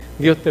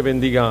Dios te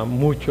bendiga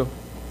mucho.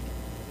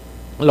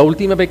 La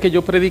última vez que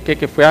yo prediqué,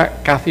 que fue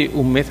casi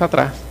un mes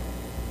atrás,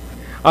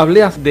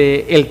 hablé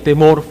de el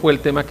temor, fue el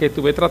tema que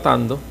estuve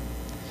tratando,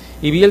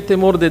 y vi el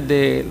temor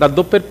desde las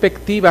dos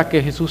perspectivas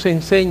que Jesús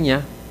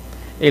enseña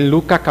en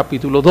Lucas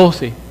capítulo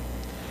 12,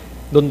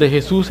 donde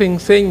Jesús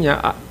enseña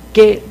a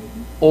qué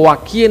o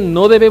a quién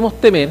no debemos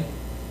temer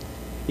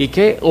y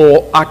qué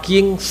o a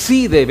quién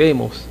sí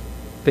debemos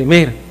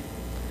temer.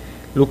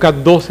 Lucas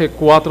 12,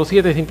 4,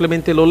 7,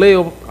 simplemente lo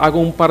leo, hago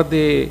un par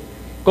de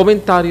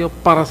comentarios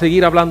para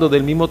seguir hablando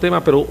del mismo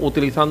tema, pero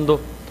utilizando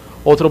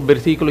otros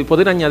versículos y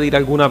poder añadir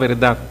alguna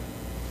verdad.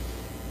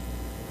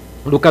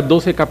 Lucas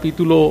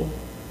capítulo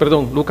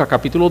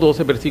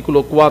 12,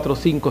 versículos 4,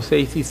 5,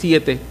 6 y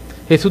 7,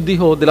 Jesús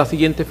dijo de la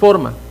siguiente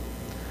forma: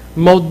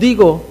 mas os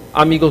digo,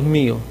 amigos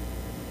míos,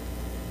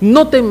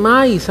 no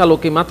temáis a lo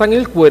que matan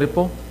el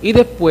cuerpo y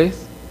después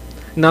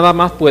nada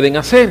más pueden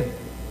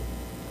hacer.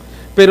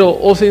 Pero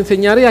os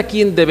enseñaré a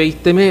quién debéis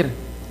temer.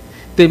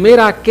 Temer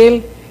a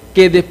aquel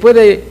que después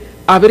de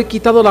haber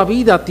quitado la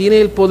vida tiene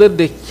el poder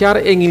de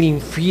echar en el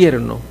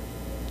infierno.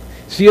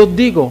 Si os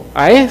digo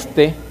a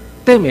este,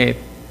 temed.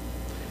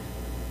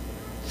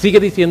 Sigue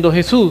diciendo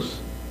Jesús: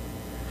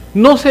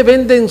 no se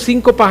venden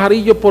 5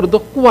 pajarillos por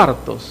 2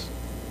 cuartos.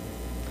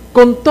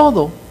 Con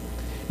todo,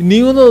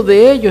 ni uno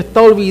de ellos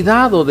está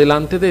olvidado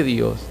delante de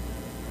Dios,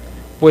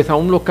 pues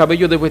aún los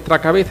cabellos de vuestra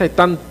cabeza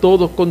están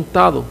todos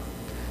contados.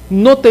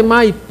 No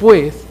temáis,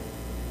 pues,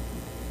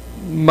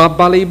 más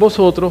valéis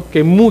vosotros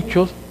que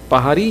muchos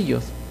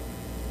pajarillos.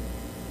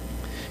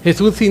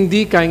 Jesús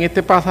indica en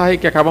este pasaje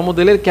que acabamos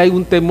de leer que hay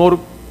un temor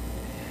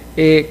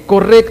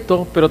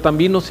correcto, pero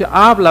también nos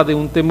habla de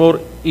un temor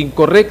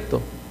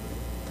incorrecto.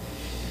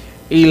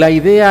 Y la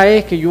idea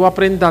es que yo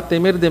aprenda a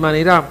temer de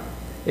manera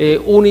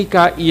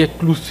única y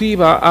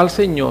exclusiva al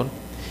Señor,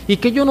 y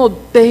que yo no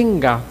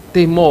tenga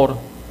temor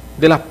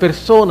de las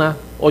personas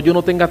o yo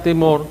no tenga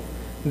temor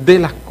de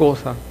las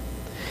cosas.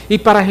 Y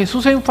para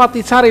Jesús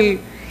enfatizar el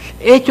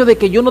hecho de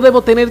que yo no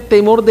debo tener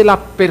temor de las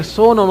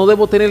personas, no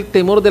debo tener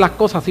temor de las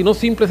cosas, sino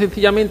simple y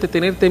sencillamente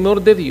tener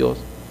temor de Dios,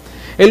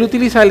 Él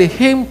utiliza el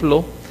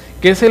ejemplo,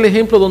 que es el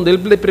ejemplo donde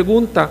Él le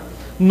pregunta: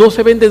 no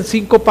se venden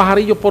 5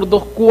 pajarillos por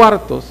 2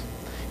 cuartos.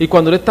 Y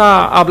cuando Él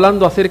está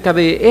hablando acerca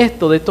de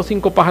esto, de estos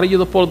 5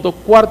 pajarillos por 2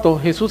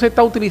 cuartos, Jesús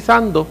está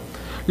utilizando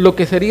lo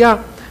que sería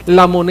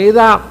la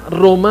moneda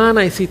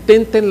romana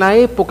existente en la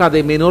época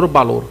de menor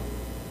valor.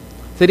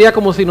 Sería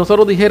como si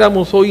nosotros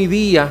dijéramos hoy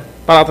día,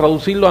 para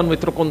traducirlo a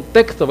nuestro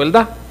contexto,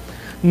 ¿verdad?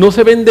 No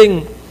se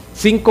venden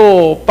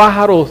 5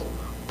 pájaros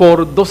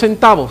por 2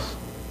 centavos.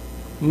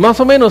 Más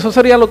o menos eso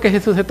sería lo que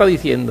Jesús está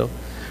diciendo.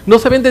 No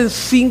se venden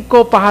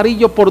 5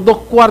 pajarillos por 2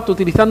 cuartos,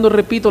 utilizando,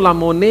 repito, la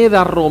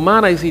moneda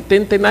romana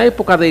existente en la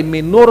época de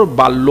menor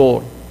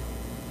valor.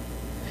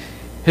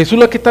 Jesús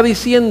lo que está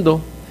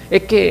diciendo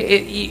es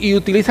que, y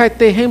utiliza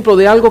este ejemplo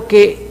de algo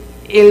que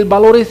el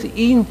valor es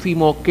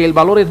ínfimo, que el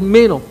valor es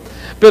menos.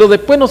 Pero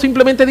después no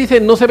simplemente dice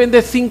no se vende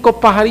 5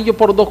 pajarillos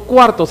por 2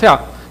 cuartos, o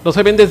sea, no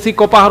se venden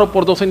 5 pájaros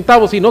por 2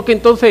 centavos, sino que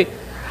entonces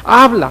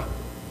habla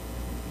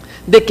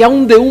de que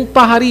aún de un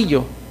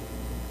pajarillo,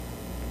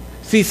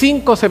 si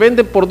 5 se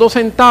venden por 2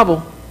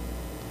 centavos,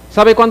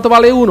 ¿sabe cuánto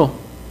vale uno?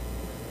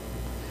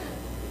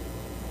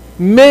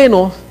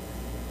 Menos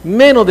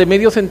de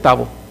medio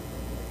centavo.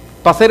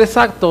 Para ser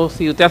exacto,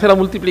 si usted hace la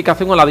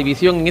multiplicación o la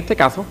división en este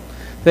caso,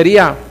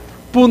 sería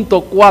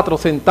 0.4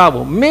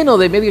 centavos, menos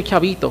de medio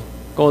chavito,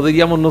 como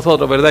diríamos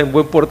nosotros, ¿verdad? En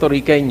buen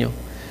puertorriqueño.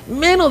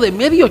 Menos de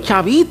medio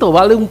chavito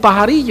vale un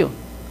pajarillo.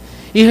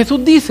 Y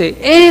Jesús dice,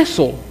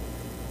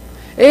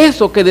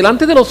 eso que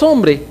delante de los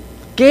hombres,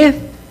 que es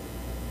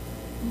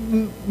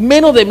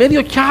menos de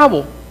medio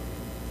chavo,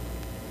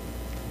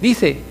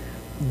 dice,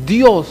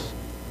 Dios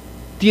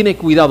tiene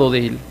cuidado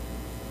de él.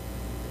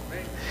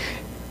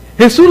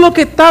 Jesús lo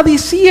que está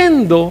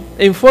diciendo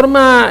en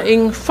forma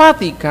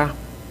enfática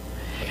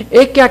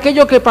es que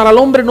aquello que para el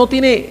hombre no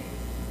tiene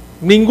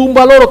ningún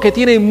valor o que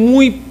tiene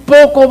muy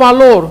poco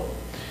valor,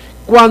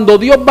 cuando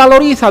Dios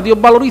valoriza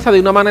de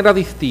una manera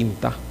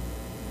distinta.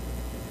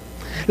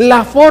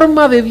 La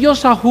forma de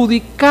Dios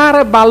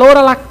adjudicar valor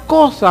a las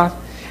cosas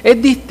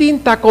es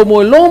distinta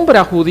como el hombre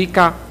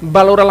adjudica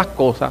valor a las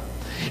cosas.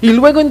 Y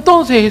luego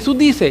entonces Jesús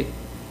dice,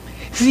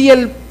 si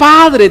el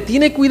Padre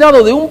tiene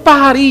cuidado de un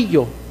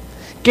pajarillo,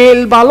 que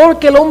el valor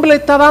que el hombre le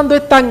está dando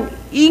es tan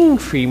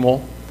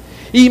ínfimo,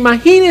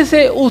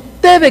 imagínense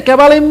ustedes que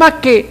valen más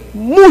que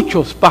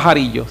muchos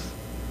pajarillos.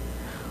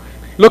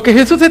 Lo que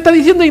Jesús está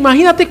diciendo,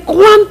 imagínate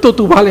cuánto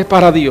tú vales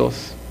para Dios.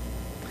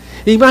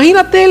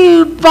 Imagínate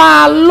el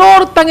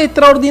valor tan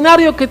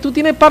extraordinario que tú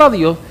tienes para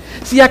Dios.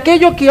 Si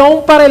aquello que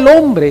aún para el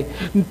hombre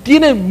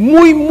tiene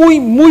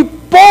muy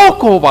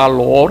poco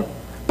valor,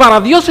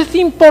 para Dios es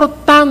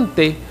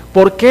importante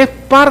porque es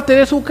parte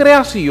de su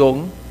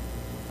creación.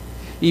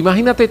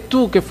 Imagínate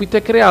tú que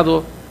fuiste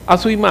creado a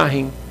su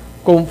imagen,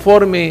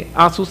 conforme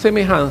a su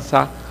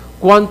semejanza,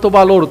 cuánto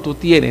valor tú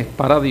tienes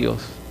para Dios.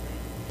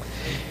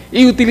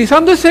 Y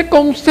utilizando ese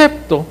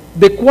concepto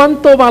de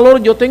cuánto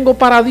valor yo tengo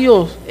para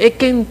Dios, es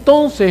que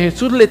entonces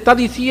Jesús le está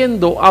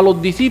diciendo a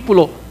los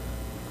discípulos,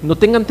 no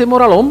tengan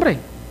temor al hombre.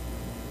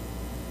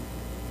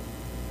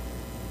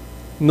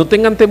 No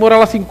tengan temor a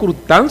las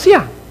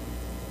circunstancias.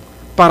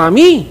 Para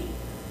mí,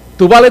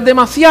 tú vales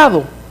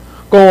demasiado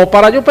como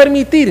para yo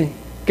permitir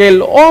que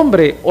el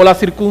hombre o la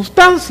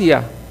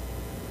circunstancia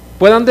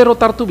puedan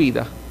derrotar tu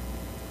vida.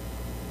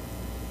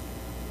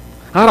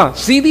 Ahora,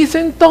 sí dice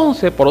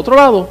entonces, por otro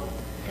lado,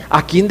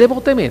 ¿a quién debo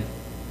temer?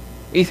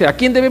 Dice, ¿a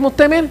quién debemos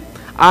temer?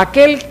 A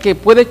aquel que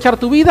puede echar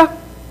tu vida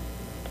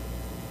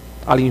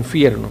al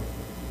infierno,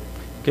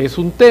 que es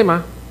un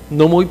tema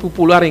no muy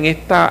popular en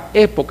esta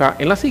época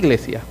en las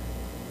iglesias.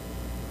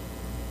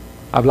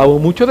 Hablamos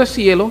mucho de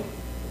cielo,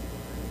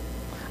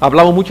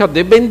 hablamos mucho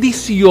de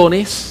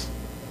bendiciones,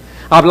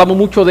 hablamos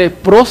mucho de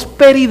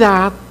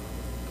prosperidad,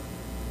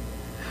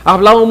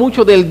 hablamos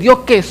mucho del Dios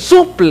que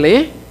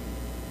suple.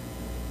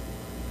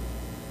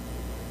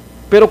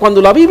 Pero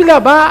cuando la Biblia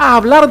va a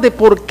hablar de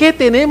por qué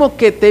tenemos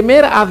que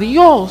temer a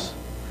Dios,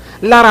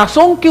 la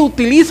razón que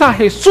utiliza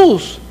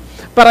Jesús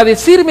para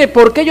decirme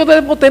por qué yo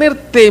debo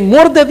tener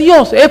temor de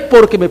Dios es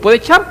porque me puede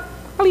echar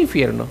al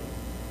infierno.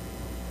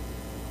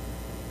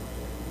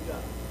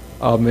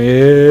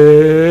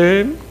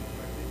 Amén.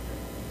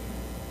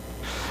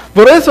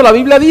 Por eso la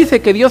Biblia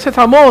dice que Dios es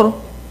amor,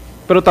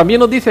 pero también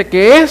nos dice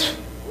que es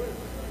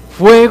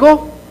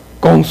fuego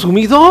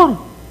consumidor.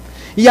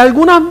 Y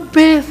algunas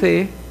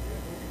veces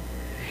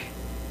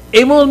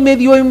hemos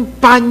medio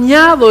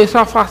empañado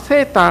esa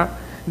faceta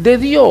de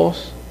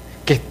Dios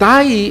que está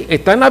ahí,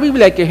 está en la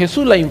Biblia y que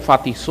Jesús la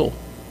enfatizó.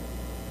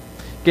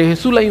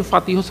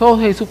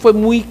 Jesús fue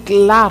muy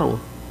claro.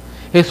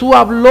 Jesús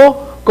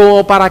habló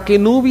como para que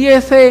no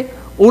hubiese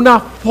una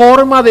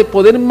forma de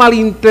poder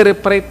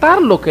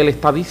malinterpretar lo que él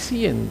está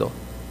diciendo.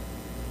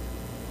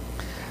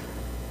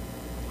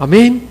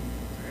 Amén.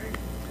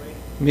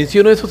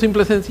 Menciono eso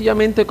simple y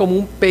sencillamente como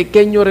un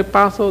pequeño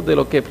repaso de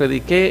lo que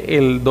prediqué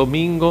el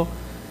domingo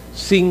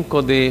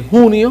 5 de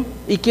junio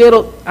y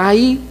quiero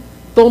ahí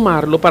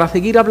tomarlo para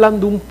seguir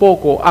hablando un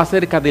poco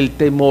acerca del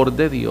temor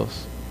de Dios,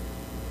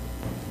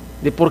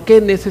 de por qué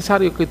es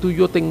necesario que tú y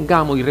yo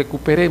tengamos y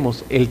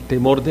recuperemos el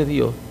temor de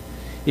Dios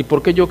y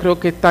por qué yo creo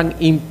que es tan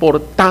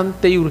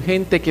importante y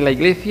urgente que la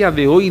iglesia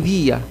de hoy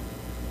día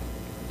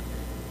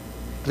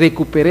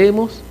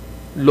recuperemos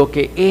lo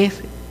que es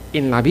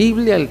en la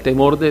Biblia el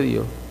temor de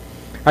Dios.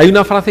 Hay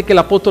una frase que el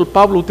apóstol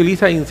Pablo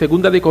utiliza en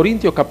 2 de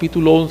Corintios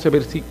capítulo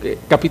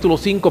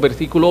 5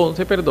 versículo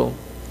 11,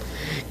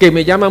 que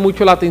me llama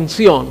mucho la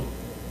atención.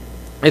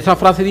 Esa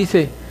frase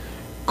dice,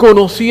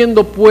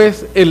 conociendo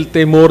pues el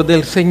temor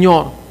del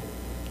Señor.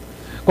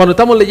 Cuando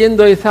estamos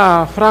leyendo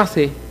esa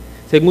frase,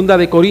 2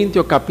 de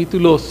Corintios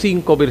capítulo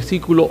 5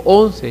 versículo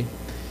 11,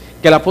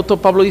 que el apóstol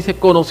Pablo dice,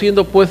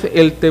 conociendo pues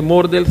el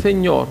temor del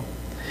Señor,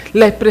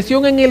 la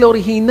expresión en el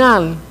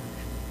original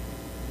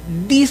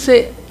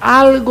dice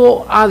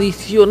algo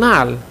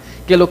adicional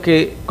que lo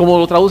que, como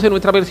lo traduce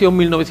nuestra versión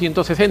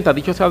 1960,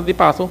 dicho sea de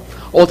paso,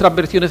 otras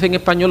versiones en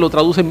español lo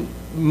traducen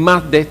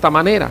más de esta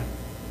manera.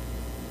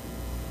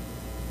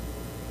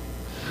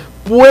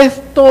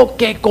 Puesto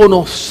que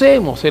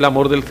conocemos el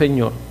amor del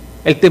Señor,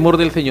 el temor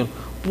del Señor,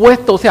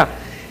 puesto, o sea,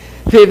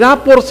 se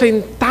da por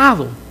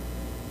sentado,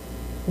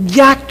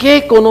 ya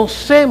que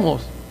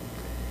conocemos.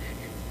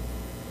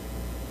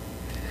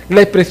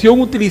 La expresión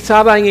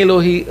utilizada en el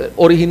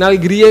original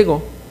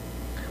griego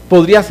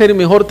podría ser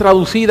mejor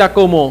traducida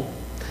como,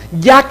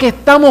 ya que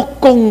estamos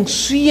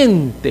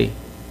conscientes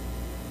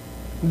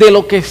de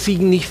lo que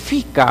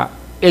significa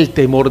el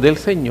temor del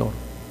Señor.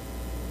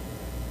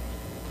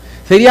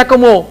 Sería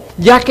como,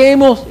 ya que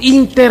hemos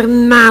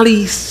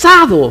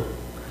internalizado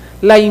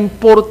la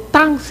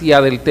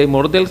importancia del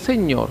temor del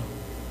Señor,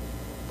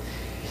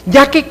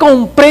 ya que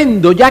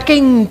comprendo, ya que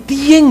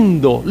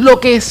entiendo lo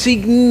que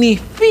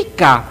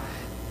significa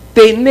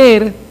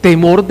tener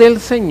temor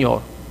del Señor.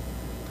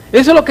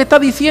 Eso es lo que está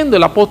diciendo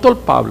el apóstol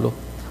Pablo.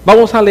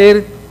 Vamos a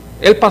leer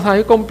el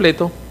pasaje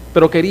completo,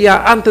 pero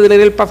quería, antes de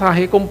leer el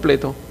pasaje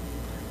completo,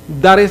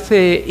 dar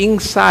ese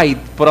insight,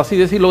 por así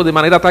decirlo, de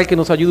manera tal que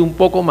nos ayude un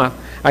poco más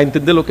a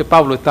entender lo que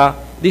Pablo está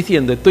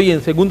diciendo. Estoy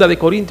en 2 de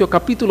Corintios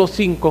capítulo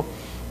 5,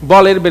 voy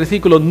a leer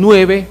versículos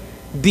 9,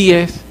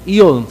 10 y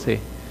 11.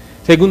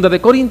 2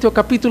 de Corintios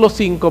capítulo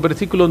 5,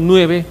 versículos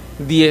 9,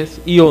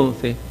 10 y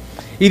 11.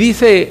 Y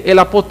dice el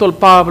apóstol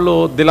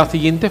Pablo de la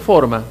siguiente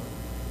forma: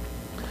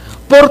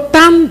 por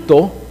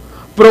tanto,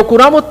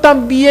 procuramos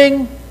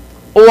también,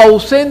 o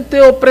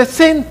ausente o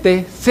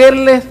presente,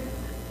 serles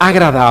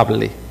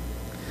agradable,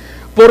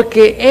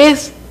 porque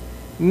es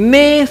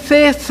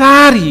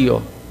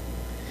necesario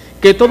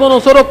que todos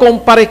nosotros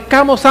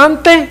comparezcamos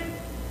ante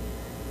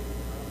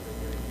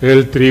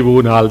el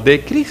tribunal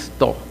de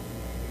Cristo,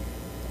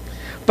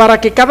 para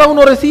que cada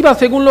uno reciba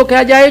según lo que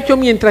haya hecho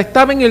mientras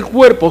estaba en el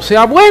cuerpo,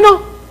 sea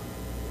bueno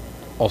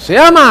o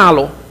sea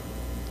malo,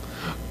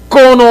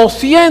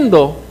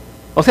 conociendo,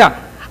 o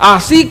sea,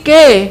 así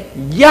que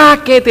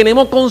ya que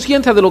tenemos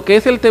conciencia de lo que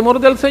es el temor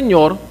del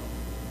Señor,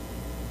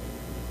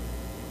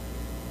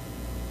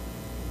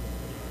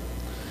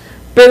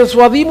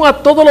 Persuadimos a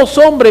todos los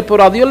hombres,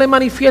 pero a Dios le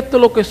manifiesto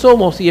lo que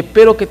somos y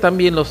espero que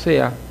también lo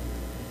sea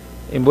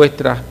en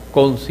vuestra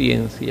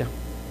conciencia.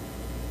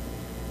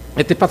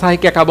 Este pasaje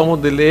que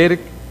acabamos de leer,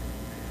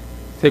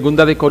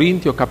 2 de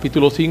Corintios,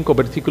 capítulo 5,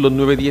 versículos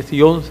 9, 10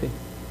 y 11,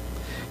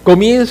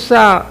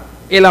 comienza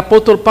el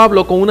apóstol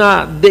Pablo con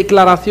una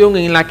declaración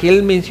en la que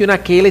él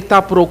menciona que él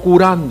está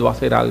procurando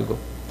hacer algo.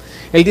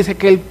 Él dice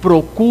que él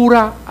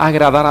procura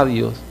agradar a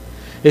Dios.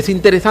 Es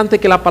interesante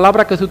que la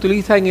palabra que se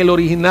utiliza en el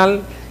original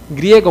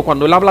griego,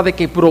 cuando él habla de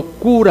que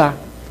procura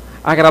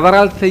agradar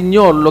al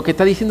Señor, lo que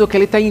está diciendo es que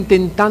él está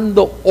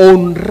intentando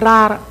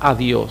honrar a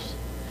Dios.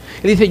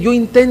 Él dice, yo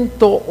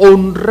intento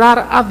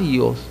honrar a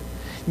Dios,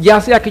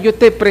 ya sea que yo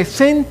esté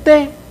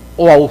presente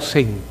o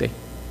ausente.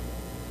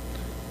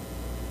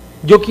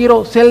 Yo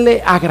quiero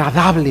serle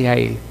agradable a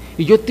Él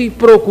y yo estoy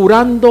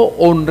procurando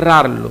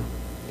honrarlo.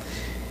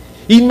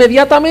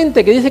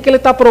 Inmediatamente que dice que Él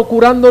está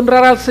procurando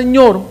honrar al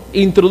Señor,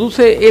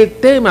 introduce el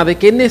tema de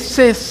que es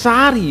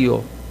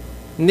necesario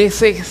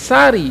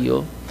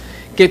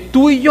que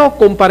tú y yo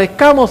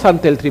comparezcamos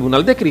ante el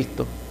tribunal de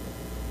Cristo.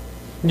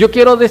 Yo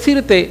quiero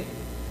decirte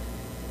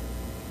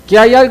que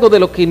hay algo de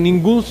lo que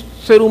ningún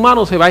ser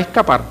humano se va a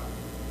escapar,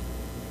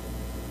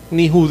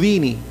 ni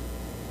Houdini.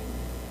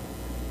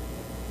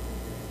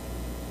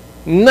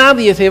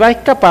 Nadie se va a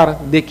escapar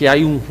de que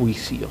hay un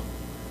juicio.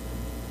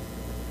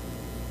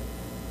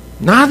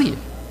 Nadie.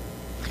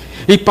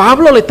 Y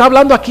Pablo le está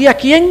hablando aquí ¿a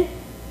quién?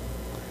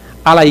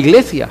 A la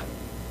iglesia.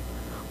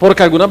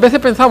 Porque algunas veces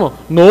pensamos,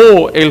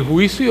 no, el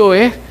juicio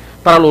es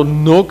para los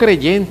no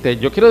creyentes.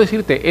 Yo quiero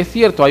decirte, es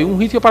cierto, hay un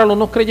juicio para los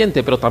no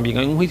creyentes, pero también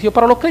hay un juicio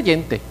para los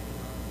creyentes.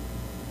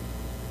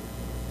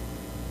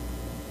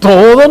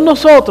 Todos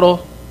nosotros,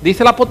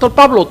 dice el apóstol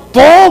Pablo,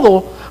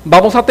 todos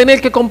vamos a tener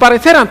que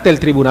comparecer ante el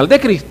tribunal de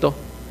Cristo.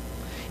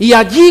 Y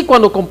allí,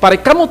 cuando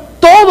comparezcamos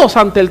todos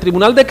ante el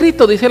tribunal de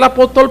Cristo, dice el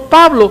apóstol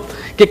Pablo,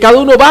 que cada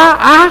uno va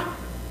a...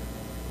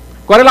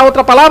 ¿Cuál es la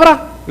otra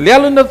palabra?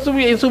 Léalo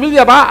en su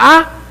Biblia, va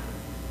a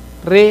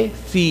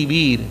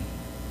recibir.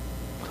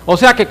 O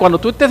sea que cuando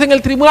tú estés en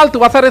el tribunal, tú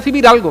vas a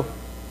recibir algo.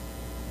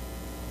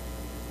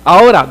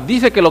 Ahora,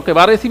 dice que lo que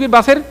va a recibir va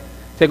a ser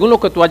según lo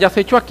que tú hayas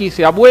hecho aquí,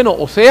 sea bueno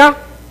o sea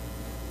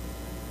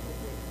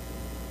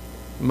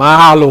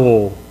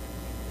malo.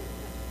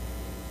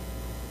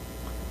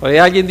 Pues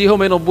alguien dijo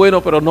menos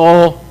bueno, pero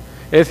no,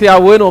 sea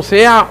bueno o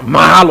sea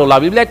malo. La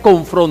Biblia es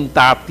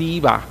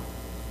confrontativa.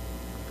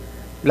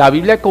 La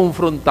Biblia es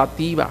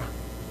confrontativa.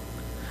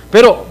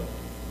 Pero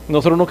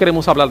nosotros no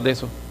queremos hablar de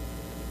eso.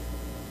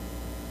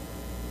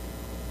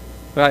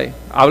 Right.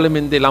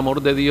 Háblenme del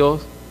amor de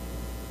Dios.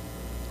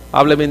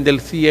 Háblenme del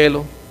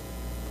cielo.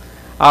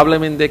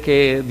 Háblenme de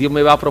que Dios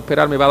me va a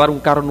prosperar, me va a dar un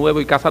carro nuevo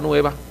y casa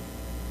nueva.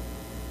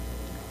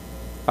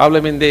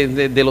 Háblenme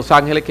de los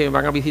ángeles que me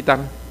van a visitar.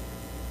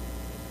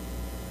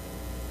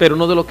 Pero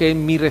no de lo que es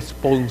mi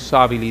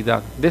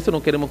responsabilidad. De eso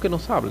no queremos que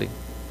nos hablen.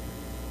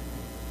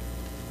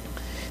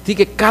 Así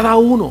que cada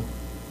uno,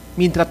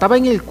 mientras estaba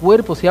en el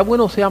cuerpo, sea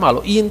bueno o sea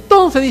malo. Y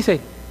entonces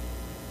dice,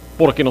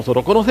 porque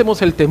nosotros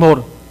conocemos el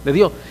temor de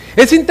Dios.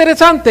 Es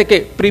interesante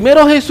que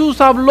primero Jesús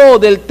habló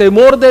del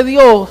temor de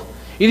Dios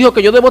y dijo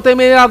que yo debo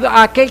temer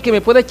a aquel que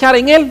me puede echar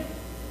en el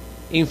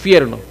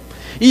infierno.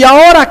 Y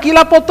ahora aquí el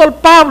apóstol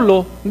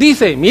Pablo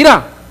dice,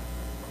 mira,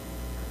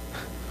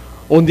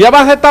 un día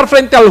vas a estar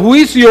frente al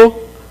juicio,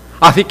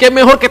 así que es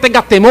mejor que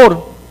tengas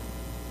temor.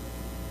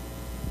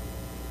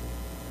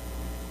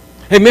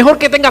 Es mejor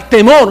que tengas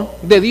temor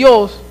de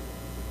Dios,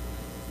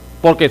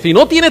 porque si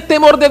no tienes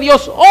temor de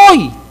Dios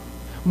hoy,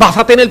 vas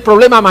a tener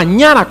problema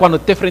mañana cuando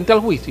estés frente al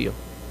juicio.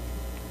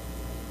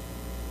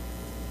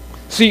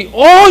 Si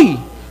hoy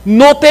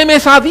no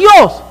temes a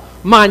Dios,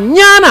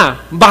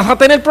 mañana vas a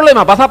tener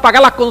problemas, vas a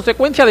pagar las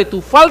consecuencias de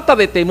tu falta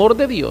de temor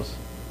de Dios.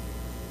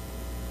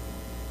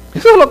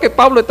 Eso es lo que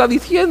Pablo está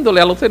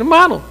diciéndole a los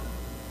hermanos.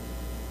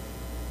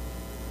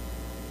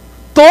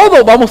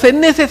 Todos es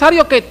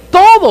necesario que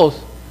todos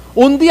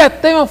un día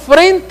estemos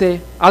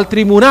frente al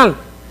tribunal.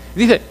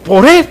 Dice,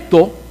 por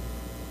esto,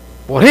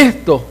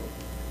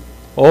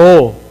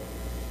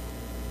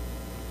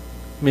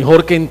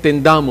 mejor que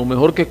entendamos,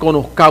 mejor que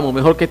conozcamos,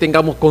 mejor que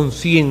tengamos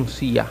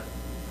conciencia,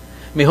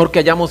 mejor que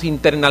hayamos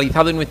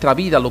internalizado en nuestra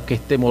vida lo que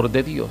es temor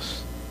de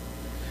Dios.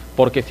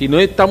 Porque si no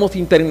estamos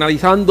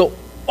internalizando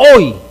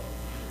hoy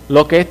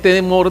lo que es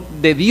temor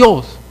de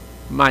Dios,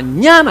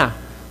 mañana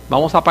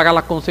vamos a pagar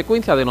las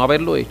consecuencias de no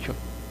haberlo hecho.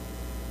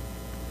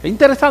 Es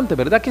interesante,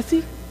 ¿verdad que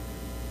sí?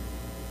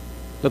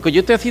 Lo que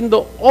yo estoy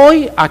haciendo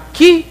hoy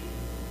aquí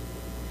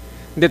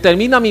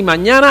determina mi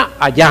mañana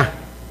allá.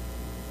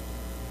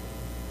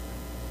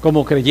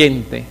 Como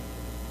creyente.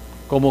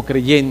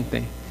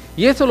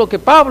 Y eso es lo que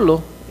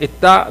Pablo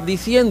está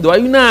diciendo.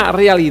 Hay una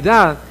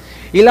realidad.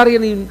 Y la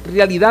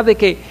realidad de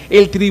que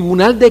el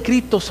tribunal de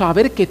Cristo,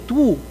 saber que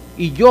tú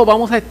y yo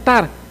vamos a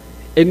estar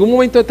en un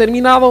momento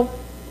determinado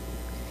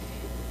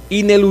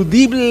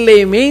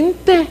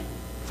ineludiblemente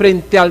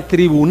frente al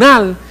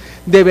tribunal,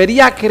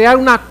 debería crear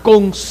una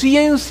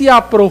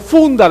conciencia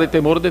profunda de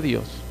temor de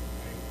Dios.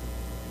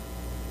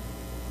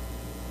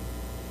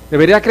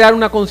 Debería crear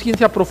una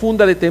conciencia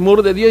profunda de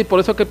temor de Dios, y por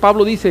eso que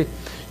Pablo dice,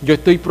 yo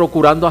estoy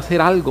procurando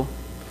hacer algo,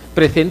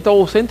 presente o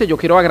ausente, yo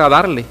quiero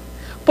agradarle.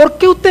 ¿Por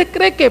qué usted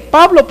cree que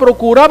Pablo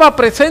procuraba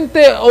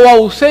presente o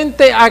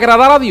ausente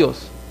agradar a Dios?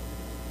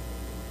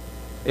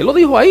 Él lo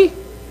dijo ahí.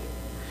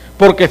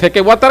 Porque sé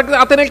que voy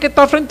a tener que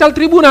estar frente al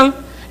tribunal,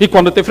 y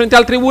cuando esté frente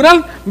al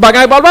tribunal van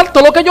a evaluar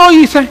todo lo que yo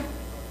hice.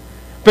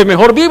 Pues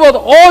mejor vivo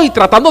hoy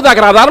tratando de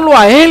agradarlo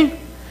a Él.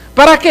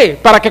 ¿Para qué?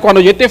 Para que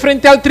cuando yo esté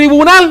frente al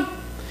tribunal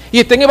y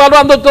estén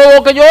evaluando todo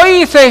lo que yo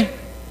hice,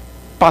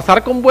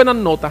 pasar con buenas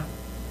notas.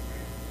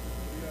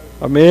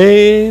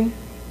 Amén.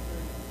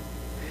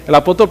 El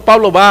apóstol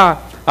Pablo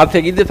va a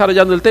seguir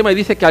desarrollando el tema y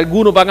dice que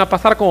algunos van a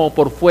pasar como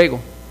por fuego.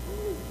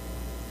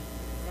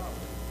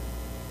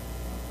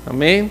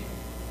 Amén.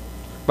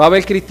 Va a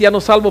haber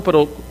cristianos salvos,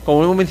 pero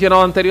como hemos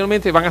mencionado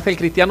anteriormente, van a ser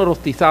cristianos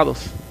rostizados.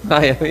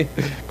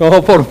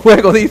 Como por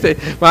fuego, dice.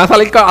 Van a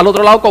salir al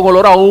otro lado con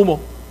olor a humo.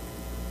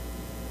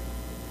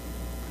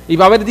 Y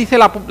va a haber, dice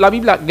la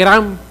Biblia,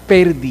 gran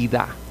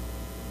pérdida.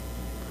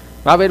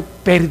 Va a haber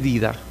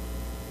pérdida.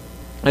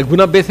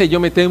 Algunas veces yo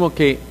me temo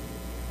que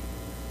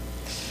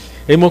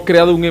hemos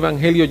creado un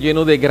evangelio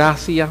lleno de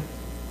gracia,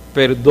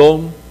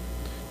 perdón,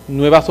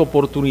 nuevas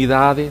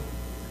oportunidades,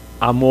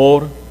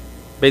 amor,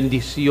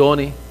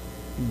 bendiciones,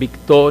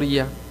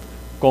 victoria,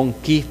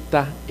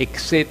 conquista,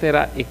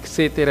 etcétera,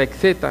 etcétera,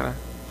 etcétera.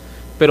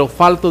 Pero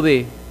falto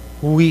de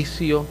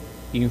juicio,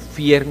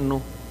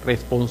 infierno,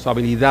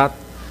 responsabilidad,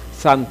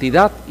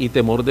 santidad y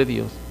temor de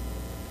Dios.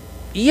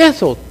 Y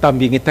eso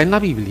también está en la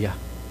Biblia.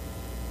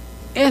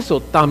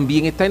 Eso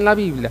también está en la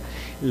Biblia.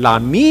 La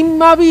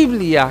misma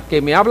Biblia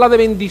que me habla de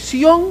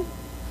bendición,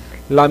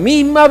 la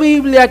misma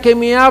Biblia que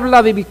me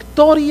habla de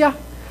victoria,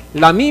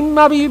 la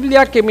misma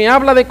Biblia que me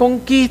habla de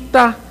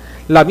conquista,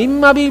 la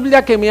misma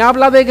Biblia que me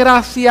habla de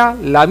gracia,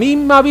 la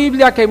misma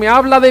Biblia que me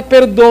habla de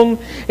perdón,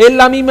 es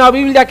la misma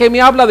Biblia que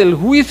me habla del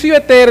juicio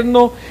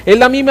eterno, es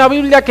la misma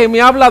Biblia que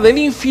me habla del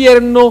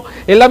infierno,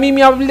 es la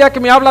misma Biblia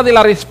que me habla de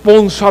la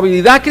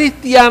responsabilidad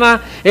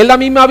cristiana, es la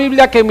misma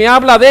Biblia que me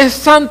habla de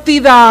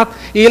santidad,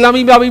 y es la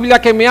misma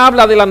Biblia que me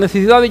habla de la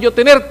necesidad de yo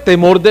tener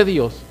temor de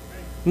Dios.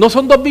 No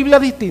son dos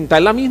Biblias distintas,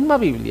 es la misma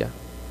Biblia.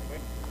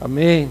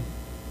 Amén.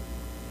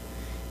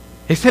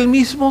 Es el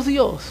mismo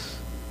Dios.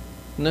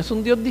 No es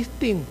un Dios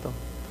distinto.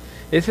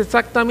 Es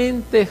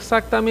exactamente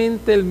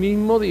el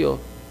mismo Dios.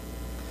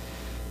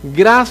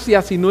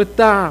 Gracia, si no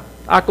está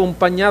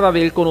acompañada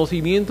del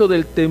conocimiento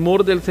del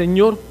temor del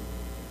Señor,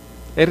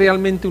 es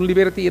realmente un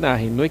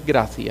libertinaje, no es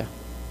gracia.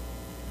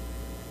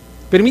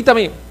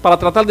 Permítame, para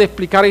tratar de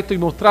explicar esto y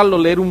mostrarlo,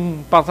 leer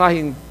un pasaje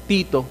en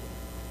Tito,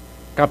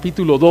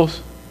 capítulo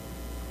 2,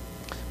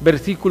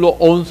 versículos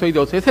 11 y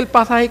 12. Es el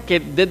pasaje que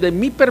desde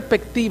mi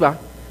perspectiva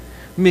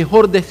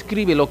mejor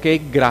describe lo que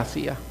es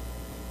gracia.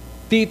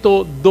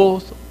 Tito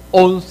 2,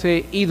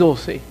 11 y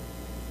 12.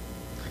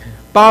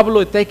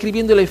 Pablo está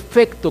escribiendo el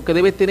efecto que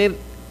debe tener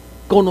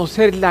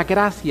conocer la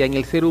gracia en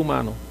el ser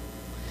humano.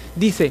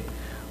 Dice,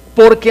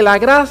 porque la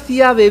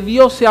gracia de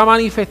Dios se ha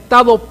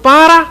manifestado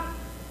para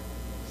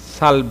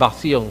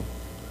salvación.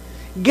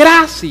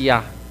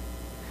 Gracia.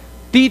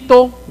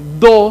 Tito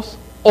 2,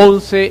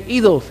 11 y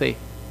 12.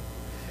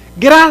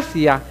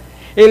 Gracia.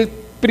 El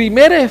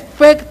primer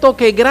efecto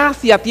que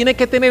gracia tiene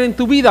que tener en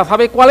tu vida,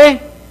 ¿sabe cuál es?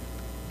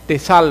 Te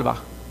salva.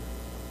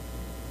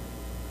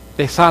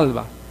 Te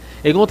salva.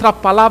 En otras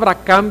palabras,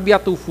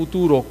 cambia tu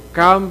futuro,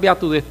 cambia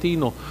tu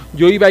destino.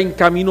 Yo iba en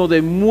camino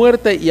de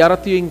muerte y ahora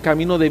estoy en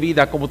camino de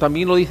vida. Como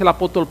también lo dice el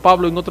apóstol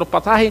Pablo en otros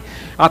pasajes,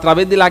 a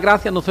través de la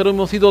gracia nosotros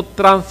hemos sido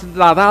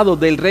trasladados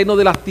del reino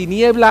de las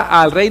tinieblas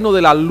al reino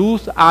de la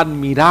luz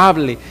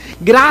admirable.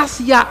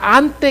 Gracia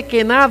antes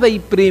que nada y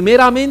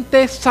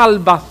primeramente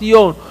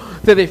salvación.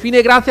 Se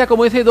define gracia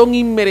como ese don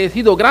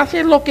inmerecido.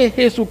 Gracia es lo que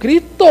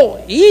Jesucristo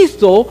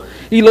hizo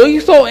y lo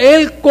hizo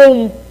Él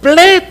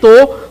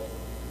completo,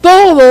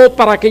 todo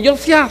para que yo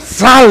sea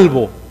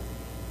salvo.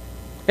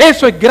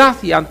 Eso es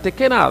gracia antes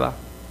que nada.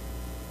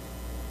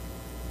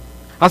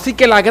 Así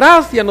que la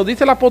gracia, nos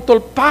dice el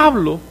apóstol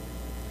Pablo,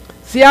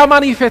 se ha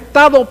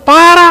manifestado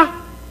para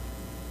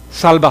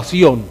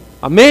salvación.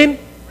 Amén.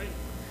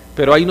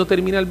 Pero ahí no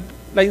termina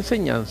la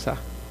enseñanza.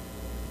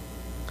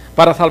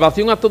 Para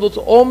salvación a todos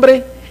los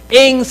hombres,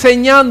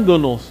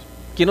 enseñándonos.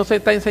 ¿Quién nos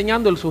está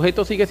enseñando? El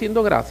sujeto sigue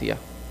siendo gracia.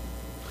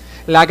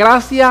 La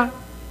gracia,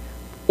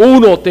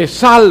 uno, te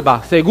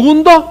salva.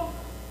 Segundo,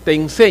 te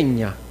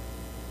enseña.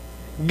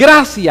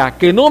 Gracia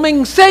que no me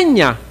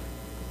enseña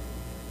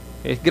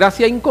es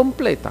gracia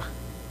incompleta.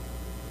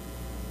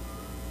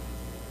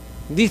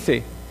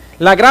 Dice,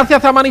 la gracia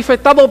se ha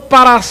manifestado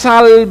para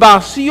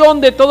salvación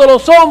de todos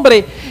los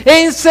hombres,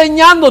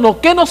 enseñándonos.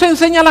 ¿Qué nos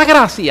enseña la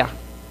gracia?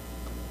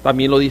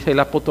 También lo dice el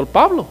apóstol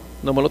Pablo,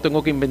 no me lo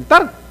tengo que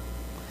inventar.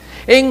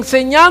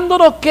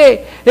 Enseñándonos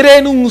que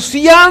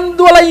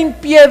renunciando a la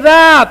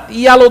impiedad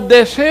y a los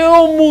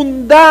deseos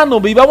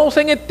mundanos, vivamos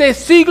en este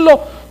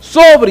siglo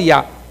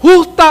sobria,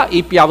 justa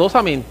y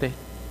piadosamente.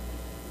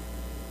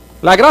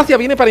 La gracia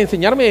viene para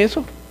enseñarme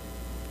eso.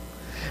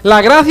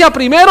 La gracia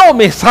primero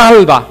me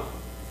salva.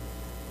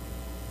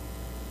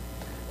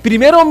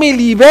 Primero me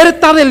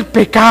liberta del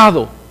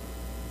pecado.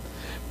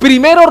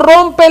 Primero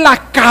rompe las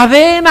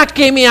cadenas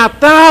que me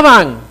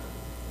ataban.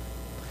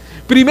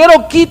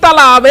 Primero quita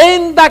la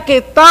venda que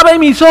estaba en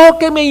mis ojos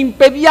que me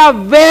impedía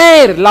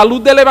ver la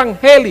luz del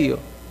Evangelio.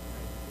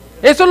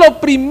 Eso es lo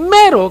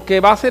primero que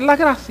va a hacer la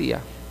gracia.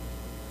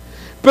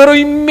 Pero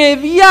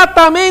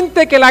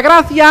inmediatamente que la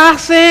gracia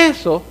hace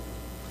eso,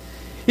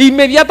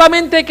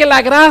 inmediatamente que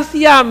la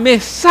gracia me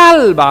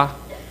salva,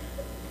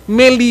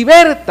 me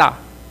liberta,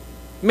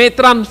 me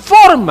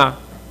transforma,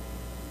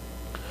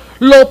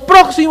 lo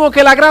próximo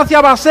que la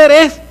gracia va a hacer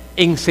es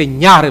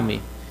enseñarme.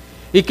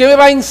 ¿Y qué me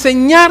va a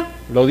enseñar?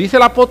 Lo dice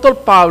el apóstol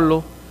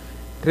Pablo: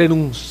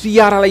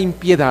 renunciar a la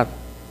impiedad,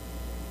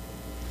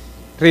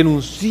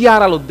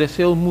 renunciar a los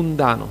deseos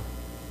mundanos.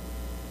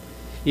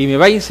 Y me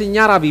va a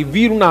enseñar a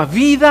vivir una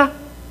vida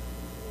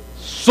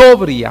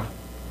sobria,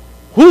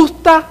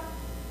 justa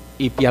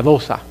y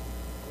piadosa.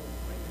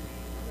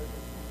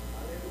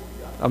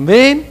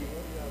 Amén.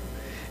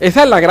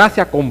 Esa es la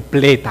gracia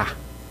completa.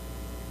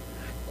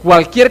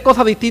 Cualquier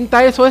cosa distinta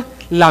a eso es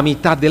la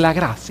mitad de la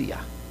gracia.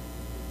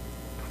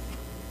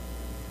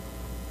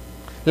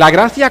 La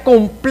gracia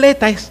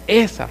completa es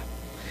esa.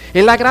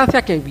 Es la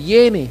gracia que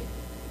viene,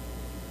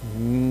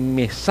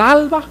 me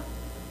salva,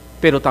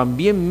 pero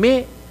también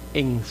me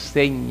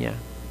enseña.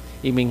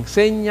 Y me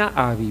enseña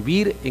a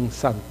vivir en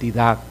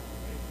santidad.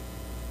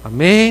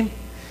 Amén.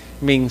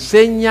 Me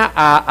enseña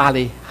a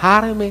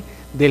alejarme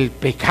del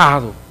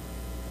pecado.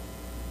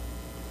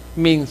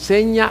 Me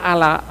enseña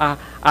a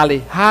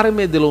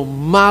alejarme de los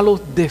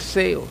malos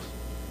deseos.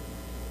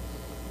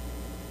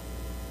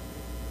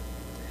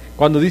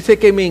 Cuando dice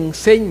que me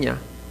enseña,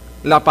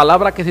 la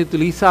palabra que se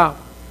utiliza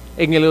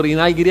en el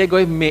original griego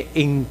es me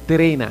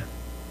entrena.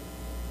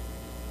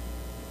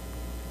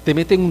 Te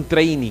mete en un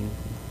training.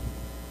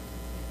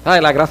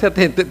 ¿Sabes? La gracia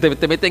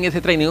te mete en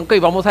ese training. Ok,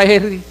 vamos a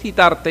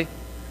ejercitarte.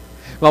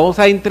 Vamos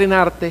a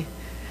entrenarte.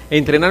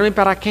 ¿Entrenarme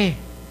para qué?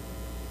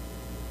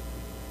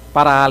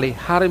 Para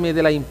alejarme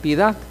de la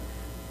impiedad,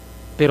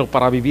 pero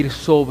para vivir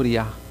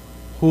sobria,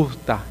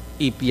 justa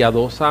y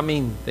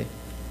piadosamente.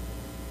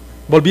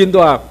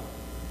 Volviendo a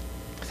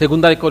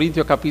 2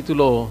 Corintios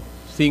capítulo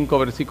 5,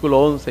 versículo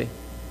 11.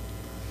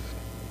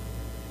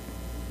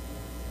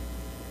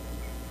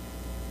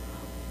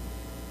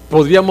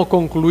 Podríamos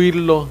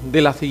concluirlo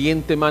de la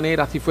siguiente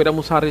manera, si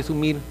fuéramos a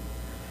resumir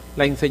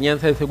la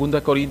enseñanza de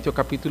 2 Corintios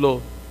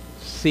capítulo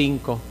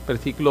 5,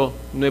 versículos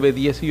 9,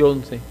 10 y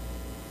 11.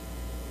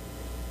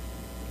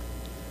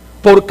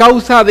 Por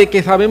causa de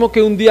que sabemos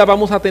que un día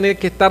vamos a tener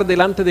que estar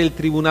delante del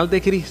tribunal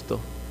de Cristo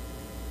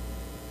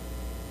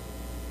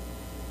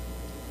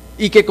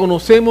y que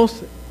conocemos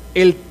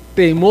el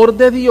temor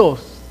de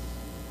Dios,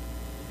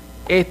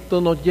 esto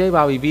nos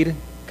lleva a vivir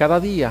cada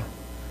día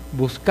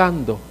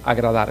buscando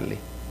agradarle.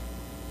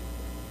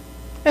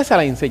 Esa es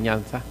la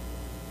enseñanza.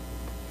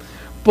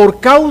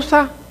 Por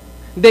causa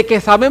de que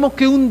sabemos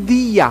que un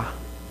día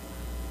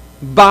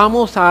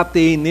vamos a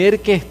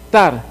tener que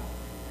estar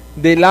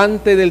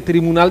delante del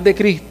tribunal de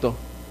Cristo,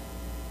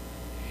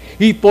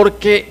 y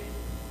porque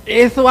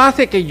eso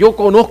hace que yo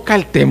conozca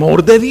el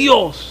temor de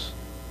Dios,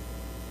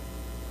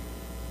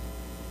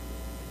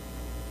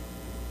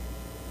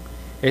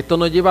 esto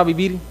nos lleva a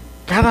vivir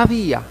cada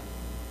día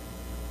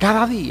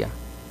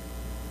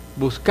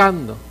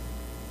buscando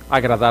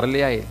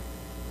agradarle a Él.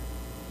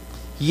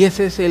 Y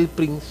ese es el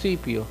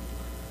principio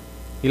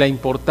y la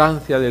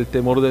importancia del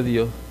temor de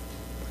Dios.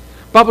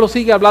 Pablo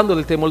sigue hablando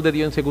del temor de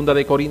Dios en 2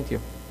 de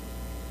Corintios.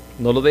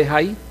 No lo deja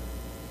ahí.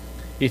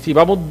 Y si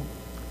vamos un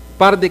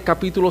par de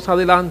capítulos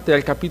adelante,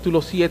 al capítulo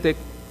 7,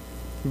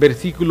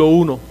 versículo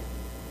 1,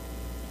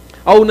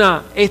 a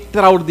una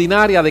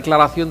extraordinaria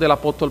declaración del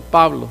apóstol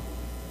Pablo.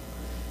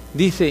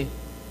 Dice,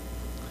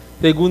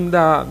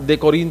 2 de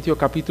Corintios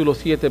capítulo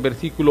 7,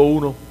 versículo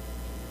 1,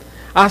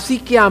 así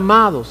que,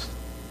 amados,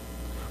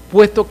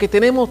 puesto que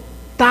tenemos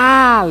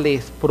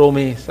tales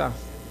promesas.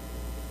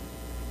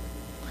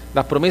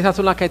 Las promesas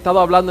son las que he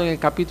estado hablando en el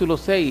capítulo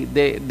 6,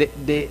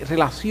 de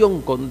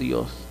relación con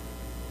Dios.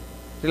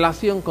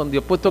 Relación con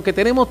Dios. Puesto que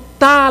tenemos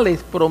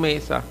tales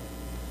promesas,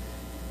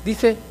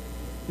 dice,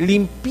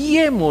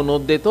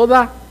 limpiémonos de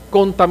toda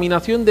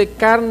contaminación de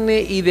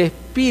carne y de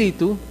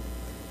espíritu.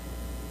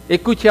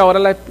 Escuche ahora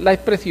la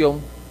expresión,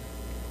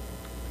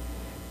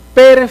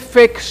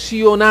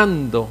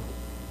 perfeccionando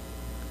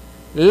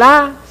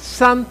la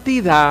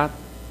santidad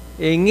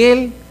en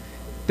el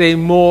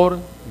temor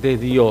de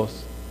Dios.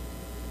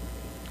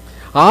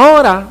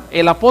 Ahora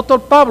el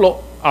apóstol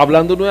Pablo,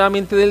 hablando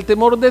nuevamente del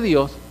temor de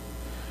Dios,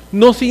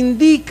 nos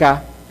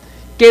indica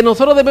que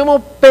nosotros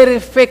debemos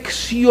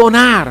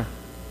perfeccionar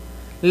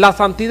la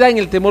santidad en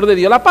el temor de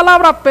Dios. La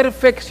palabra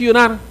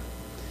perfeccionar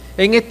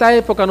en esta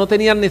época no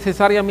tenía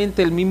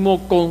necesariamente el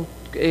mismo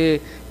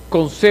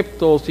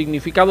concepto o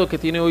significado que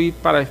tiene hoy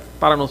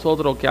para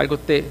nosotros, que algo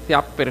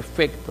sea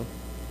perfecto.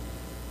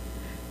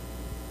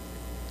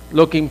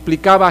 Lo que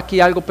implicaba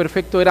aquí algo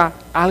perfecto era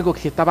algo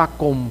que estaba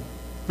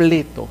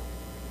completo,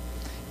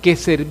 que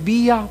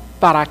servía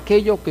para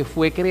aquello que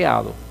fue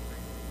creado.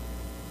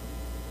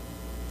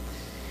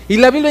 Y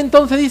la Biblia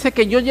entonces dice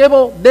que yo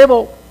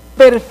debo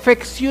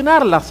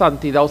perfeccionar la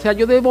santidad, o sea,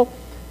 yo debo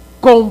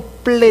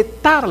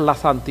completar la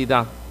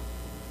santidad,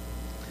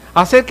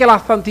 hacer que la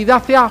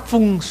santidad sea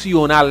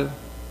funcional,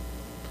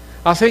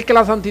 hacer que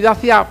la santidad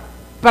sea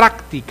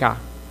práctica,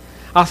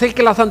 hacer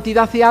que la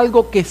santidad sea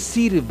algo que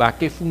sirva,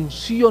 que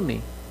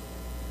funcione.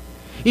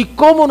 ¿Y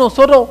cómo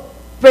nosotros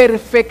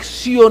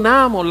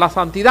perfeccionamos la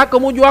santidad?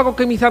 ¿Cómo yo hago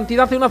que mi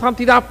santidad sea una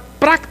santidad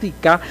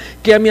práctica,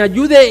 que me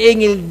ayude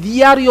en el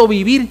diario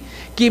vivir,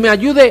 que me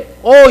ayude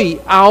hoy,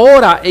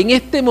 ahora, en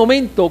este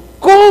momento?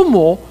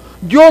 ¿Cómo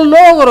yo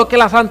logro que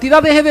la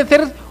santidad deje de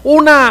ser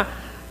una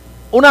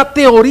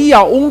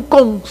teoría, un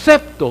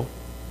concepto,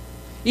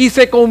 y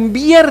se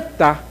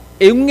convierta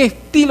en un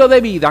estilo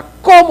de vida?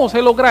 ¿Cómo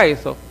se logra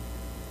eso?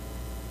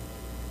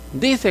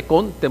 Dice,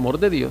 con temor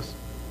de Dios.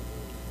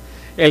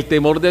 El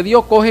temor de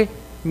Dios coge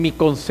mi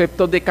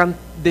concepto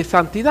de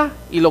santidad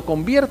y lo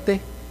convierte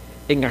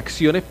en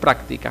acciones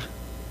prácticas.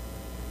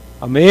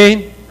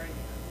 Amén.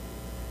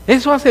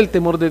 Eso hace el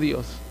temor de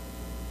Dios.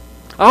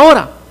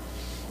 Ahora,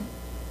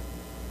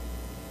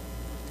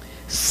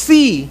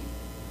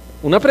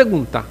 una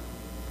pregunta,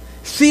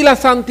 si la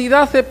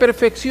santidad se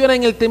perfecciona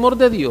en el temor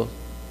de Dios,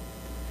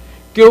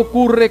 ¿qué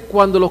ocurre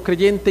cuando los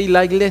creyentes y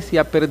la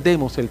iglesia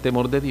perdemos el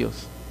temor de Dios?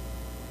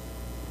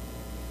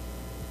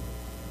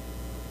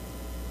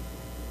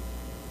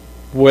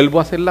 Vuelvo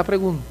a hacer la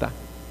pregunta.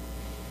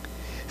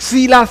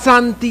 Si la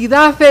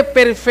santidad se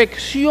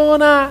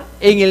perfecciona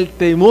en el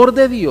temor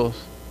de Dios,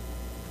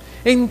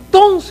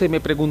 entonces me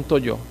pregunto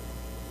yo,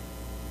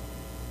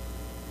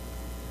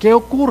 ¿qué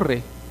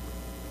ocurre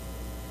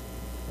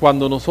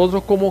cuando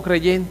nosotros como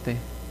creyentes,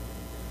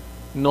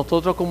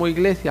 nosotros como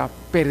iglesia,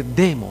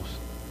 perdemos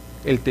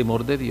el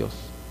temor de Dios?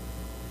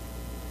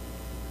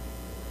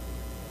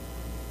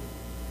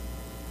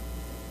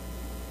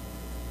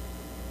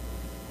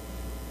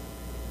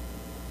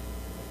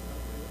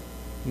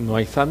 No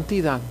hay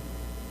santidad.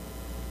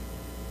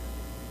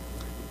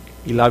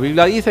 Y la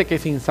Biblia dice que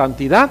sin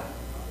santidad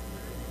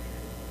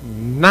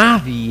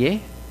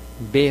nadie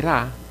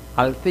verá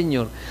al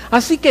Señor.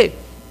 Así que,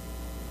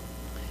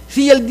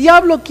 si el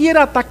diablo quiere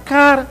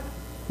atacar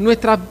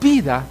nuestras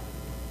vidas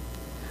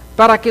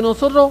para que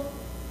nosotros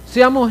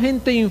seamos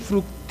gente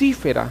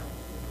infructífera,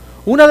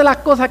 una de las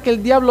cosas que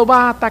el diablo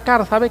va a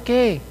atacar, ¿sabe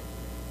qué es?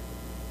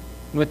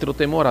 Nuestro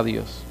temor a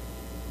Dios.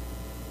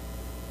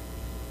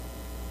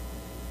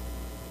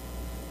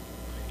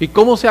 ¿Y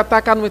cómo se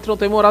ataca nuestro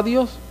temor a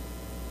Dios?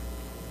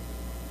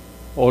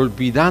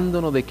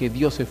 Olvidándonos de que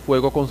Dios es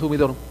fuego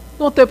consumidor.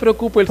 No te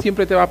preocupes, Él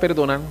siempre te va a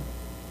perdonar.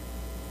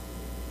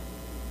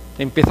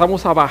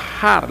 Empezamos a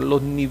bajar los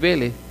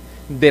niveles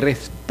de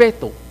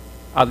respeto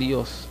a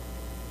Dios.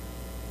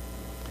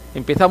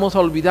 Empezamos a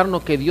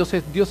olvidarnos que Dios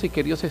es Dios y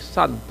que Dios es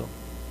santo.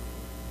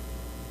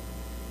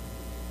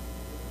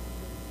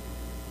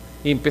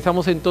 Y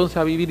empezamos entonces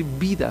a vivir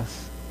vidas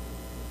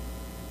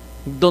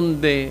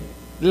donde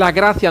la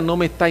gracia no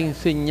me está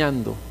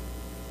enseñando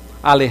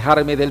a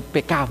alejarme del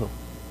pecado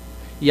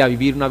y a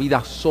vivir una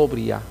vida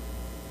sobria,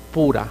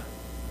 pura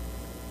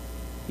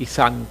y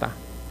santa.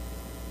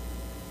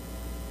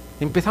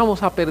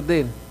 Empezamos a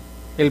perder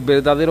el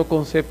verdadero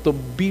concepto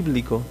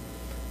bíblico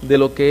de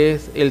lo que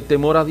es el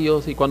temor a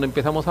Dios, y cuando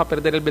empezamos a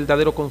perder el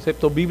verdadero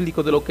concepto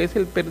bíblico de lo que es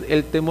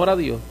el temor a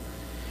Dios,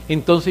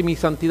 entonces mi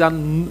santidad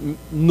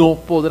no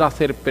podrá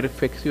ser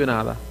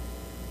perfeccionada.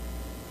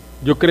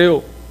 Yo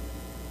creo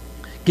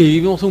que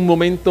vivimos un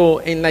momento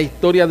en la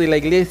historia de la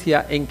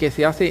iglesia en que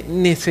se hace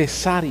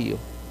necesario,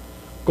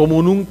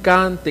 como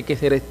nunca antes, que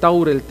se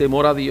restaure el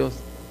temor a Dios.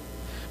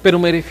 Pero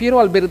me refiero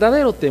al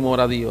verdadero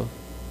temor a Dios.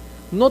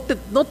 No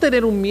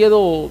tener un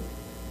miedo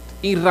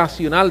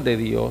irracional de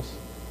Dios,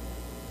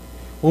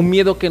 un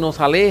miedo que nos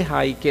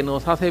aleja y que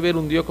nos hace ver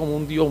un Dios como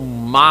un Dios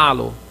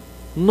malo.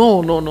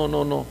 No.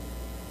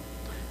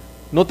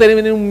 No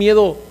tener un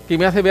miedo que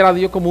me hace ver a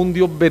Dios como un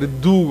Dios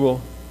verdugo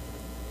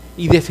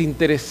y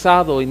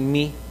desinteresado en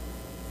mí.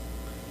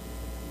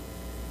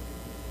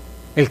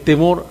 El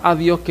temor a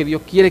Dios que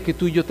Dios quiere que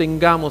tú y yo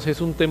tengamos es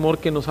un temor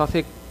que nos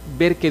hace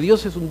ver que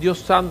Dios es un Dios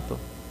santo,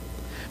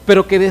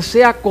 pero que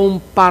desea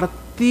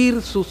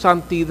compartir su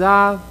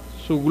santidad,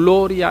 su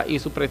gloria y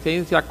su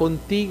presencia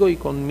contigo y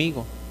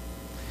conmigo.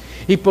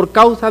 Y por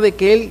causa de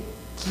que Él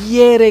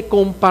quiere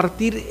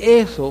compartir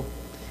eso,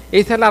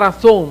 esa es la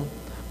razón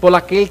por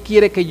la que Él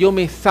quiere que yo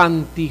me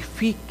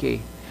santifique,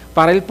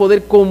 para Él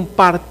poder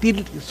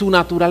compartir su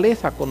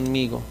naturaleza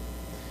conmigo.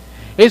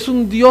 Es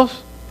un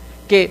Dios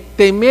que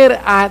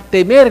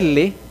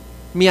temerle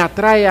me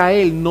atrae a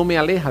Él, no me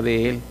aleja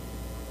de Él.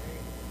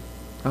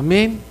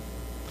 Amén.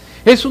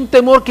 Es un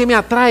temor que me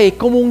atrae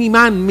como un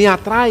imán, me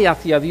atrae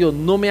hacia Dios,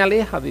 no me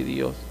aleja de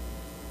Dios.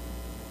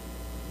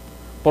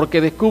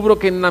 Porque descubro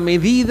que en la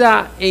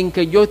medida en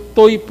que yo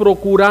estoy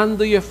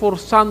procurando y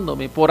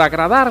esforzándome por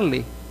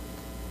agradarle,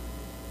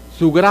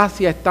 su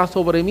gracia está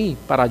sobre mí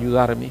para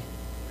ayudarme,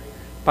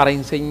 para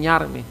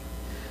enseñarme.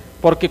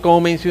 Porque como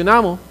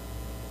mencionamos,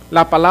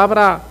 la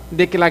palabra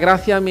de que la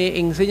gracia me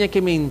enseña,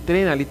 que me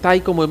entrena, está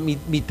ahí como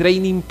mi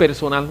training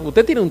personal.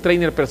 Usted tiene un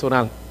trainer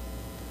personal.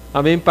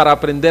 Amén, para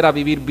aprender a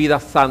vivir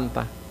vidas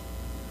santas.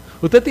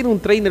 Usted tiene un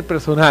trainer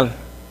personal.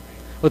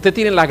 Usted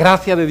tiene la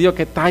gracia de Dios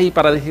que está ahí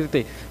para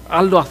decirte,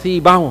 hazlo así,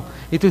 vamos.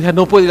 Y tú dices,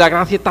 no puede, la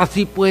gracia está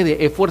así,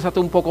 puede. Esfuérzate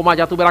un poco más,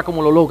 ya tú verás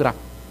cómo lo logra.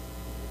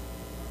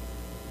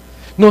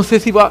 No sé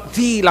si va,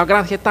 sí, la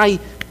gracia está ahí.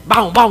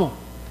 Vamos, vamos,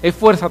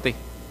 esfuérzate.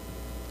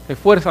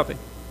 Esfuérzate.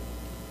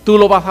 Tú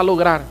lo vas a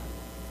lograr.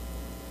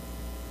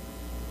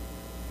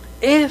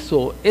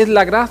 Eso es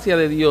la gracia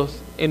de Dios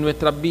en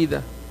nuestras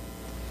vidas.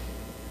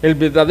 El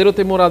verdadero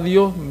temor a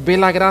Dios ve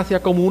la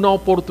gracia como una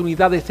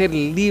oportunidad de ser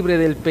libre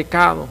del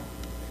pecado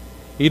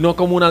y no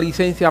como una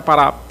licencia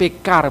para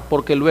pecar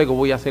porque luego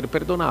voy a ser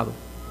perdonado.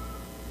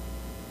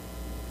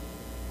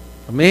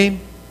 Amén.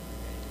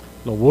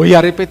 Lo voy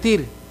a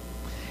repetir.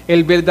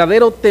 El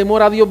verdadero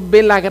temor a Dios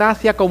ve la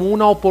gracia como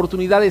una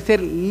oportunidad de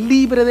ser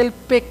libre del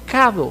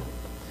pecado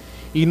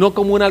y no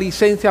como una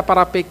licencia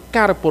para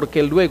pecar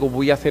porque luego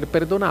voy a ser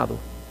perdonado.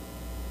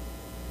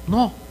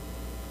 No.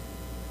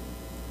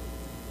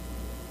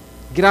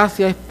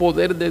 Gracia es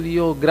poder de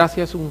Dios,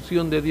 gracia es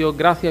unción de Dios,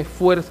 gracia es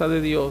fuerza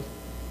de Dios.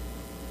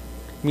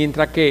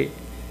 Mientras que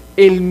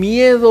el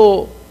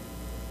miedo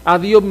a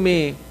Dios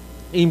me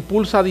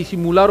impulsa a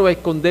disimular o a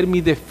esconder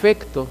mis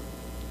defectos,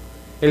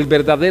 el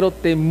verdadero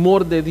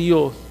temor de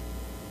Dios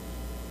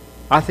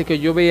hace que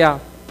yo vea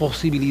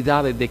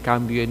posibilidades de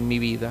cambio en mi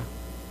vida.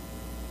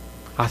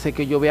 Hace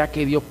que yo vea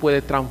que Dios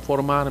puede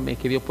transformarme,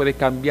 que Dios puede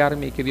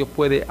cambiarme, que Dios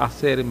puede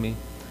hacerme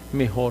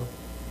mejor.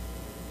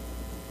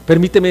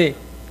 Permíteme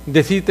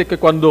decirte que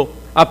cuando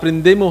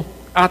aprendemos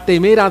a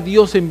temer a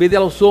Dios en vez de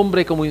a los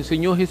hombres, como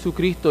enseñó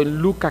Jesucristo en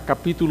Lucas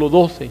capítulo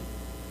 12,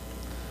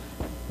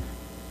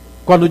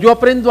 cuando yo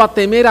aprendo a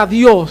temer a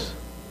Dios,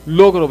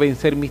 logro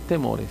vencer mis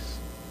temores.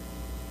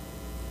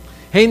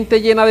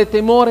 Gente llena de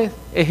temores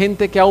es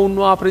gente que aún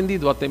no ha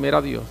aprendido a temer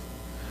a Dios.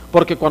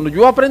 Porque cuando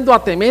yo aprendo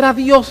a temer a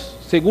Dios,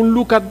 según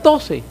Lucas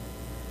 12,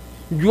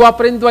 yo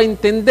aprendo a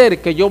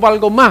entender que yo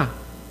valgo más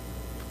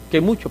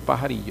que muchos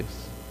pajarillos.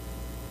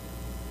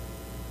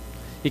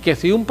 Y que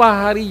si un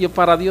pajarillo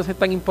para Dios es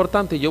tan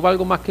importante, yo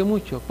valgo más que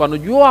muchos. Cuando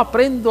yo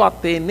aprendo a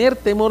tener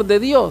temor de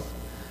Dios,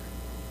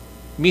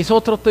 mis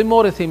otros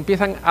temores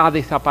empiezan a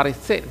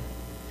desaparecer,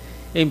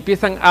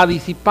 empiezan a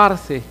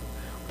disiparse,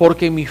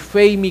 porque mi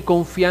fe y mi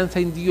confianza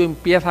en Dios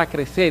empieza a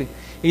crecer.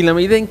 Y en la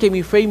medida en que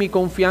mi fe y mi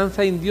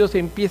confianza en Dios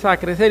empieza a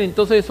crecer,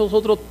 entonces esos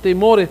otros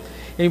temores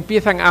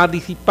empiezan a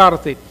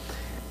disiparse.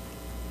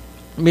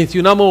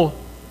 Mencionamos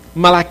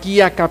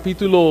Malaquías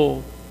capítulo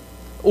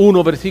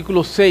 1,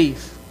 versículo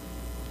 6.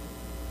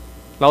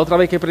 La otra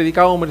vez que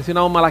predicábamos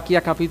mencionamos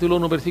Malaquías capítulo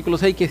 1, versículo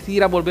 6.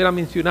 Quisiera volver a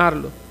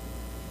mencionarlo.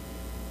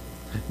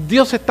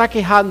 Dios se está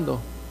quejando.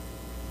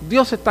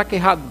 Dios se está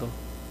quejando.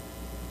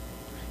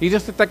 Y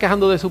Dios se está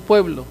quejando de su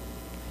pueblo.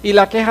 Y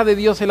la queja de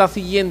Dios es la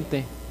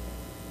siguiente.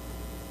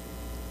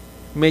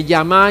 Me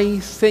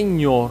llamáis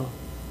Señor,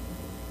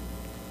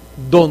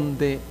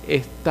 ¿dónde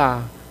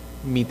está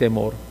mi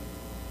temor?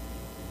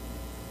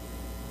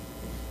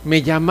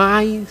 Me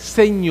llamáis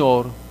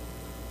Señor,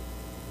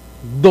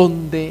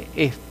 ¿dónde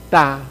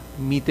está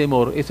mi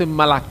temor? Eso es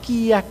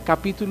Malaquías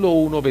capítulo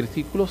 1,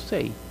 versículo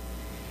 6.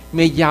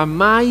 Me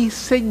llamáis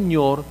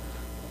Señor,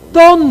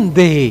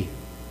 ¿dónde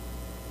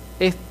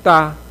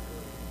está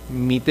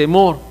mi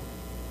temor?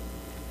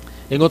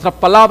 En otras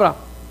palabras,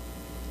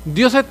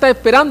 Dios está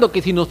esperando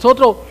que si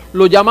nosotros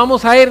lo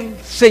llamamos a Él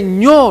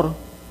Señor,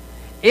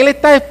 Él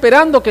está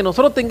esperando que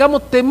nosotros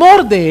tengamos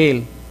temor de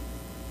Él.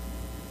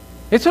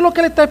 Eso es lo que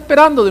Él está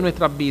esperando de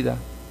nuestras vidas.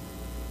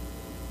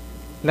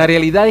 La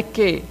realidad es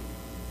que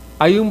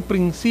hay un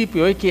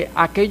principio, es que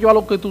aquello a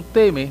lo que tú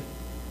temes,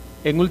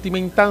 en última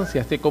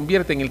instancia, se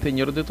convierte en el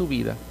Señor de tu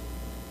vida.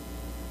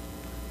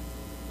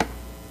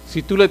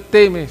 Si tú le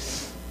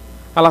temes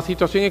a la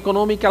situación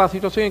económica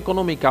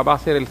va a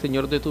ser el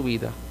Señor de tu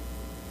vida.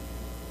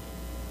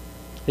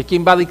 Es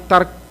quien va a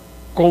dictar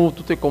cómo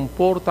tú te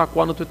comportas,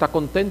 cuando tú estás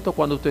contento,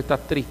 cuando tú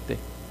estás triste.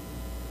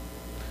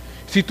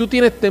 Si tú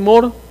tienes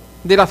temor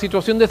de la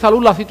situación de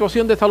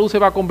salud se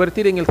va a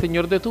convertir en el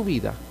Señor de tu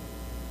vida.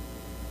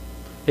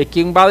 Es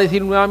quien va a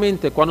decir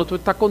nuevamente cuando tú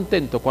estás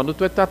contento, cuando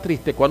tú estás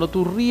triste, cuando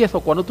tú ríes o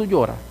cuando tú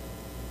lloras.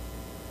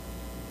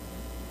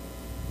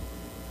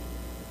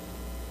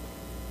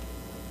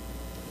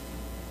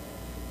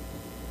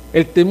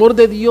 El temor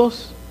de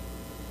Dios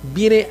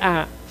viene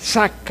a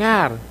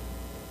sacar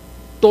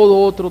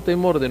todo otro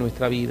temor de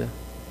nuestra vida.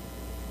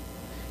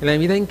 En la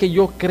medida en que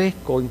yo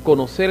crezco en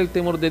conocer el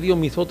temor de Dios,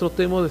 mis otros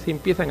temores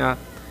empiezan a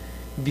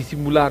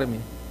disimularme,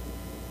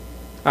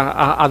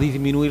 a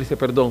disminuirse,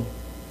 perdón.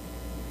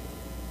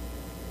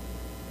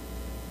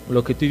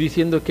 Lo que estoy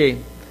diciendo es que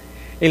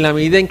en la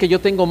medida en que yo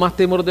tengo más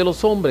temor de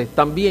los hombres,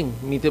 también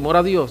mi temor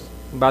a Dios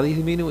va a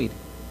disminuir.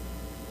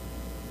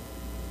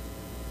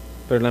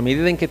 Pero en la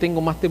medida en que tengo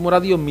más temor a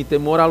Dios, mi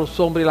temor a los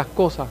hombres y las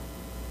cosas,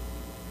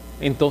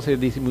 entonces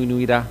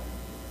disminuirá.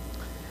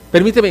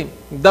 Permíteme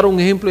dar un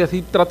ejemplo y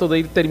así trato de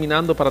ir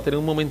terminando para tener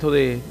un momento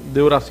de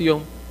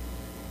oración.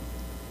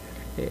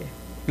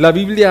 La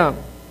Biblia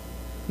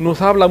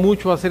nos habla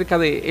mucho acerca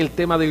del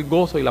tema del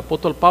gozo, y el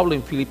apóstol Pablo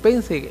en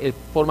Filipenses, de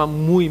forma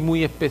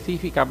muy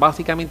específica,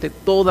 básicamente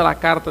toda la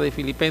carta de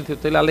Filipenses,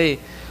 usted la lee,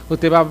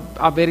 usted va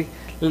a ver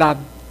la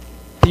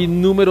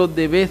sinnúmero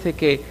de veces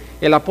que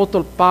el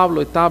apóstol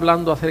Pablo está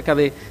hablando acerca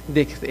de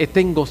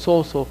estén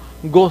gozosos,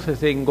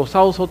 gócese,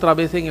 gozaos otra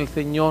vez en el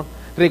Señor,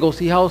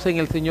 regocijaos en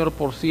el Señor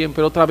por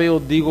siempre, otra vez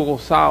os digo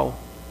gozaos.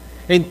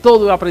 En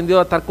todo he aprendido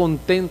a estar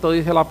contento,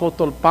 dice el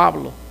apóstol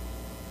Pablo.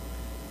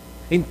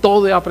 En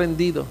todo he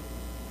aprendido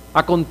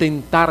a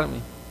contentarme.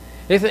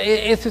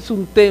 Ese es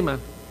un tema.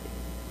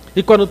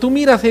 Y cuando tú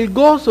miras, el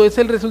gozo es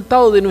el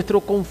resultado de nuestra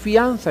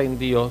confianza en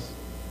Dios.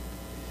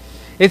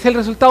 Es el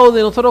resultado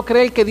de nosotros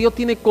creer que Dios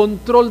tiene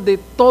control de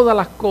todas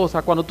las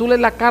cosas. Cuando tú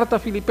lees la carta a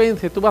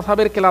Filipenses, tú vas a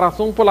ver que la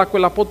razón por la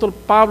cual el apóstol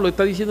Pablo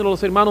está diciendo a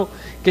los hermanos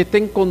que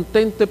estén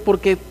contentos es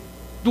porque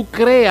tú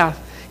creas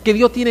que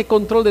Dios tiene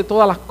control de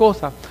todas las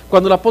cosas.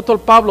 Cuando el apóstol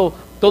Pablo,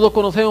 todos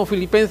conocemos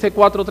Filipenses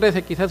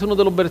 4:13, quizás es uno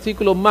de los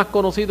versículos más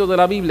conocidos de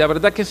la Biblia,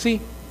 ¿verdad que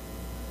sí?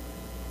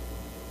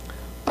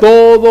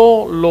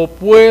 Todo lo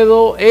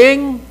puedo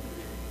en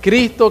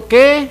Cristo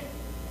que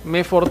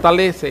me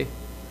fortalece.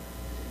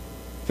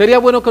 Sería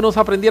bueno que nos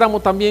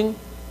aprendiéramos también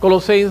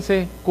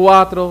Colosenses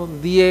 4,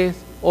 10,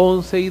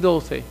 11 y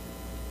 12.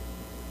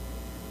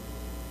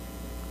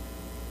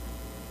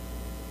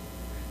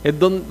 Es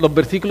donde, los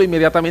versículos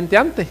inmediatamente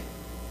antes.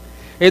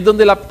 Es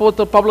donde el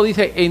apóstol Pablo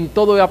dice, en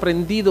todo he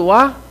aprendido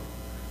a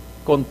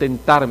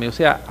contentarme, o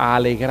sea, a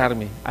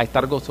alegrarme, a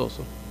estar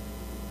gozoso.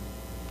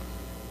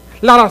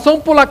 La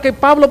razón por la que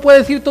Pablo puede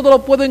decir todo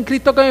lo puedo en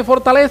Cristo que me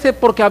fortalece es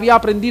porque había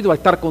aprendido a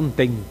estar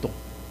contento.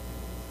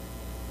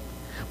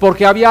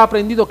 Porque había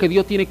aprendido que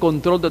Dios tiene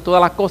control de todas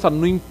las cosas,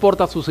 no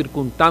importa sus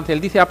circunstancias.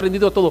 Él dice, he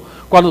aprendido todo.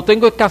 Cuando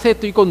tengo escasez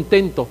estoy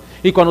contento.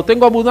 Y cuando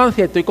tengo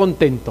abundancia estoy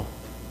contento.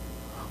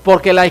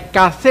 Porque la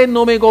escasez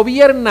no me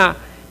gobierna,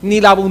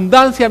 ni la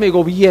abundancia me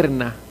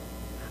gobierna.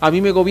 A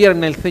mí me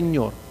gobierna el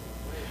Señor.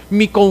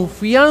 Mi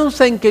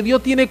confianza en que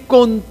Dios tiene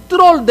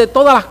control de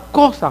todas las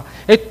cosas.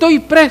 Estoy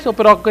preso,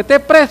 pero aunque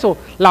esté preso,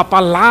 la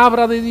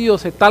palabra de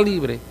Dios está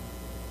libre.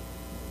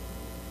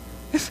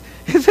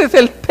 Ese es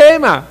el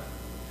tema.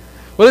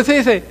 Por eso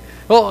dice,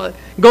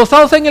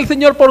 gozaos en el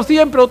Señor por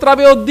siempre. Otra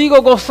vez os digo,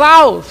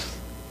 gozaos.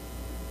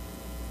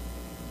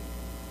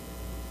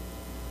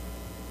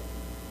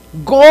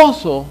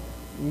 Gozo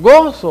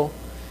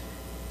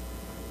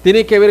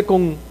tiene que ver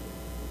con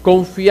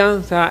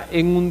confianza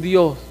en un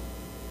Dios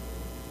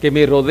que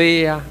me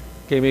rodea,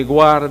 que me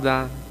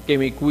guarda, que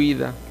me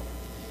cuida.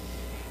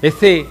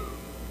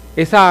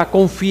 Esa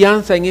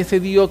confianza en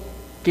ese Dios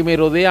que me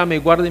rodea, me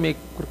guarda y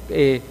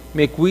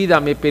me cuida,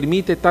 me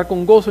permite estar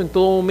con gozo en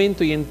todo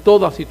momento y en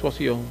toda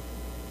situación.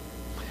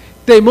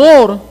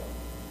 Temor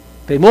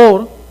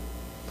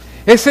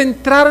es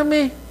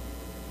centrarme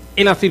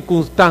en las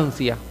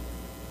circunstancias,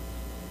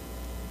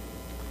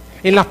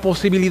 en las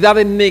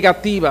posibilidades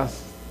negativas,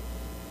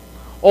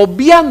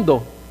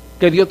 obviando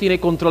que Dios tiene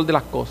control de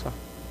las cosas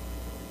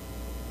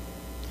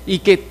y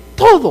que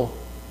todo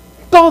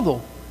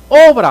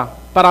obra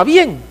para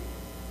bien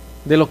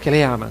de los que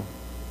le aman.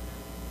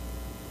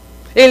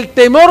 El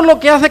temor lo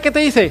que hace es que te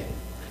dice,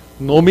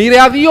 no mire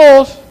a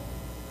Dios,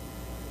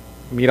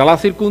 mira las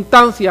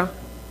circunstancias.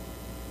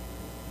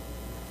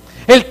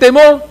 El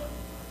temor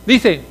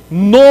dice,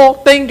 no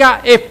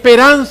tenga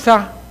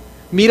esperanza,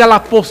 mira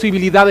las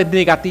posibilidades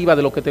negativas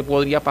de lo que te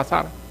podría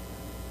pasar.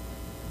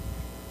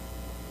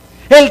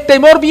 El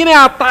temor viene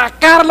a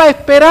atacar la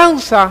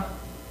esperanza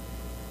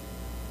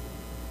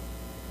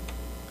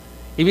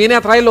y viene a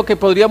traer lo que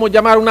podríamos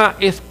llamar una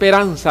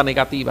esperanza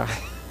negativa.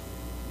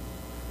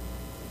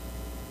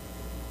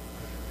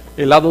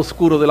 El lado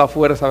oscuro de la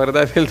fuerza,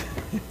 ¿verdad?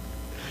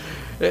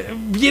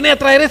 Viene a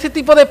traer ese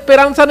tipo de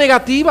esperanza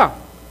negativa.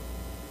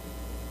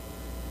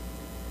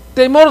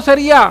 Temor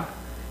sería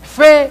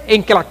fe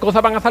en que las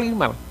cosas van a salir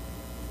mal.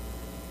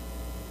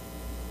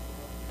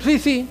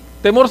 Sí,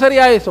 temor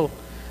sería eso.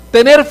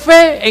 Tener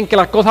fe en que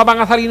las cosas van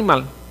a salir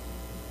mal.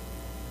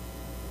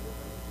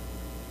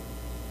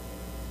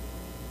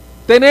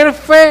 Tener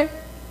fe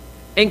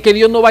en que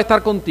Dios no va a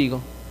estar contigo.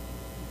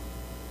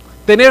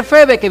 Tener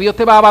fe de que Dios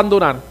te va a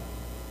abandonar.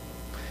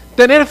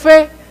 Tener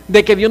fe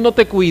de que Dios no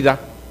te cuida.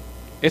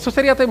 Eso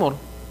sería temor.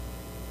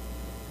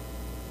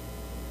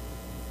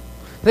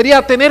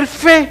 Sería tener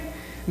fe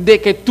de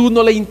que tú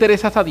no le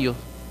interesas a Dios.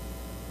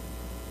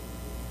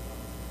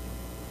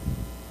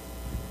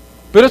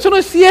 Pero eso no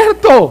es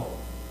cierto.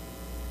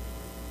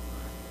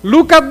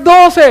 Lucas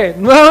 12,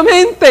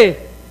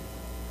 nuevamente.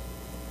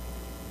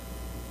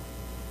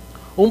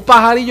 Un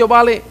pajarillo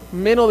vale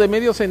menos de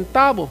medio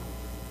centavo.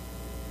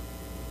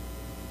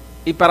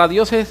 Y para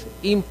Dios es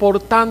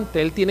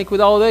importante, Él tiene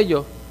cuidado de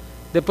ellos.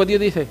 Después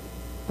Dios dice,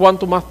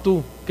 ¿cuánto más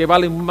tú, que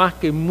valen más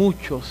que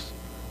muchos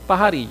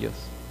pajarillos?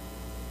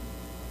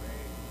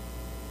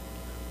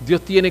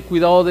 Dios tiene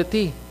cuidado de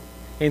ti.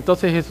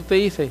 Entonces Jesús te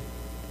dice,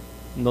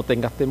 no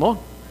tengas temor,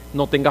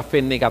 no tengas fe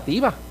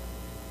negativa.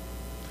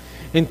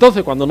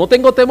 Entonces cuando no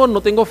tengo temor, no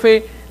tengo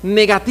fe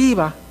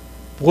negativa,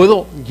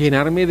 puedo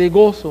llenarme de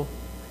gozo,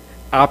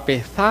 a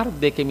pesar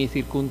de que mis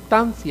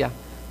circunstancias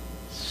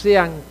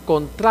sean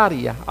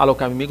contrarias a lo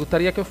que a mí me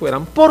gustaría que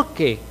fueran. ¿Por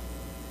qué?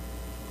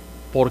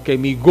 Porque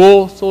mi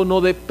gozo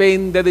no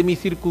depende de mis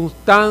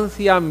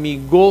circunstancias, mi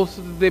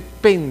gozo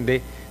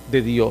depende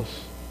de Dios.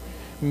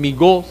 Mi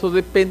gozo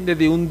depende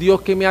de un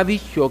Dios que me ha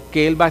dicho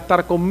que Él va a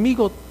estar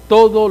conmigo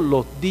todos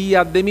los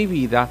días de mi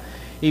vida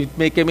y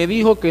que me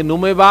dijo que no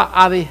me va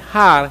a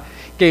dejar,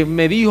 que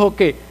me dijo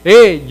que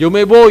yo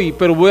me voy,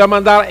 pero voy a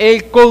mandar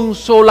el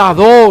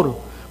Consolador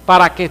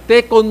para que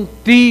esté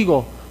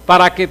contigo,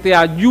 para que te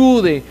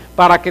ayude,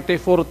 para que te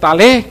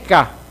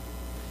fortalezca.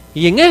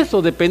 Y en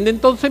eso depende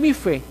entonces mi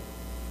fe.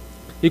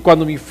 Y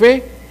cuando mi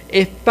fe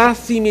está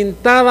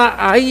cimentada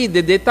ahí,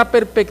 desde esta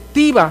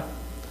perspectiva,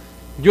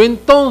 yo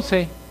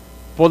entonces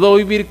puedo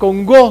vivir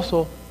con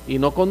gozo y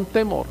no con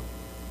temor.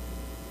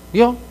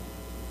 ¿Vio?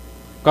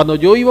 Cuando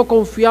yo vivo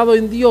confiado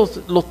en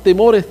Dios, los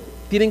temores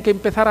tienen que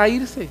empezar a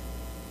irse.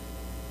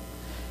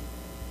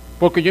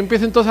 Porque yo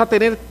empiezo entonces a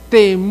tener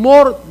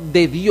temor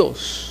de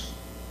Dios.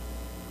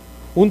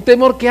 Un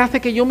temor que hace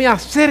que yo me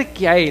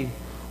acerque a Él.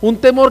 Un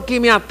temor que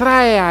me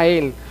atrae a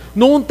Él.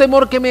 No un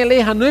temor que me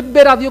aleja. No es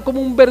ver a Dios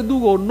como un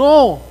verdugo,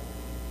 no.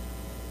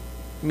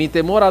 Mi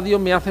temor a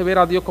Dios me hace ver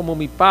a Dios como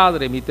mi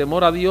Padre. Mi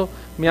temor a Dios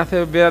me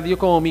hace ver a Dios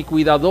como mi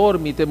cuidador.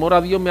 Mi temor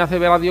a Dios me hace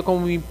ver a Dios como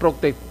mi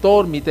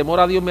protector. Mi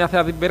temor a Dios me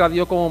hace ver a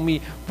Dios como mi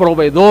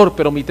proveedor.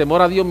 Pero mi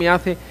temor a Dios me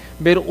hace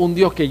ver un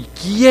Dios que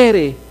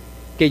quiere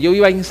que yo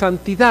viva en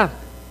santidad.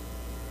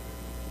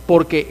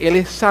 Porque Él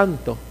es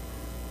santo.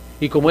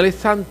 Y como Él es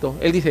santo,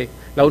 Él dice,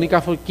 la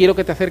única forma, quiero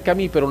que te acerques a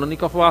mí, pero la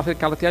única forma de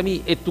acercarte a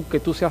mí es que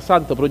tú seas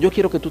santo. Pero yo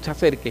quiero que tú te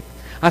acerques.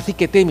 Así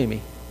que témeme.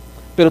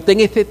 Pero ten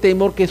este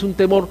temor que es un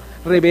temor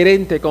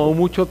reverente, como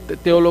muchos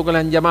teólogos le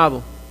han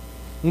llamado.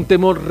 Un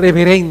temor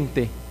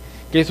reverente,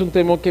 que es un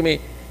temor que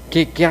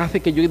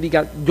hace que yo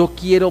diga, yo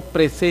quiero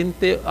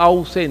presente o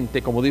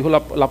ausente, como dijo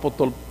el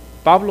apóstol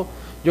Pablo,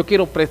 yo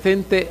quiero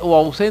presente o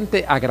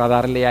ausente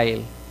agradarle a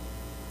Él.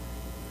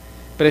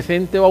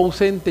 Presente o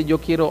ausente, yo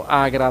quiero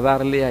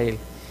agradarle a Él.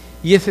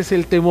 Y ese es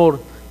el temor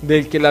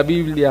del que la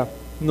Biblia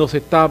nos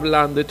está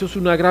hablando. Esto es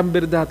una gran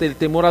verdad. El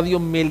temor a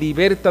Dios me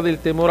liberta del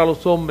temor a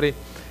los hombres.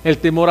 El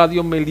temor a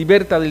Dios me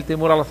liberta del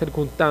temor a las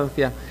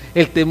circunstancias.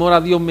 El temor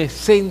a Dios me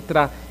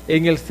centra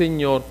en el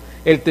Señor.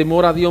 El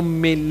temor a Dios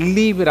me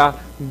libra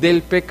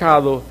del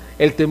pecado.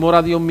 El temor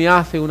a Dios me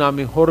hace una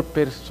mejor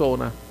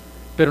persona.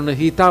 Pero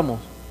necesitamos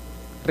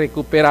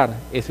recuperar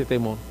ese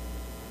temor.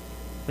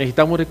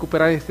 Necesitamos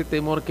recuperar ese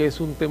temor, que es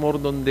un temor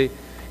donde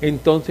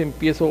entonces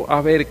empiezo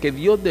a ver que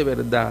Dios de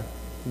verdad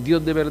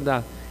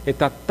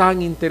está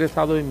tan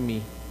interesado en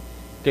mí,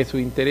 que su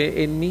interés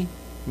en mí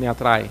me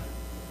atrae.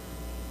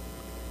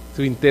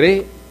 Su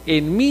interés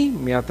en mí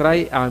me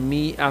atrae a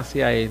mí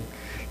hacia Él.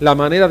 La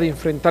manera de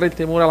enfrentar el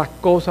temor a las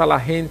cosas, a la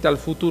gente, al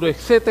futuro,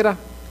 etcétera,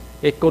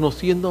 es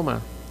conociendo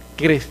más,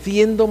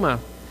 creciendo más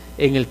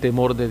en el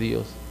temor de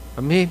Dios.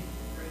 Amén.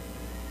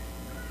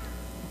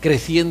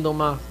 Creciendo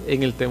más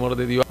en el temor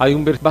de Dios. Hay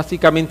un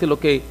básicamente lo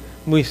que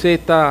Moisés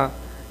está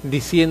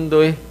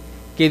diciendo es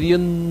que Dios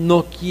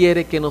no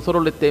quiere que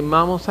nosotros le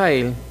temamos a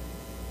Él,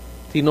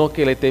 sino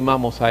que le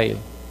temamos a Él.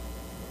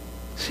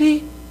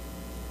 Sí.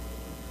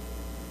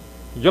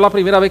 Yo la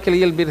primera vez que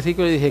leí el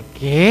versículo dije,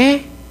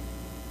 ¿qué?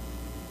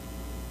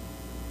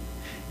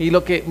 Y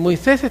lo que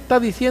Moisés está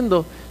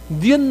diciendo,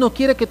 Dios no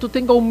quiere que tú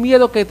tengas un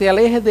miedo que te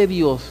alejes de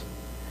Dios,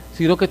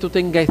 sino que tú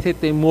tengas ese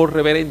temor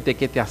reverente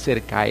que te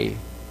acerca a Él.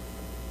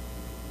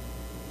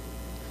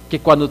 Que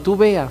cuando tú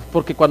veas,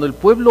 porque cuando el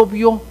pueblo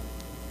vio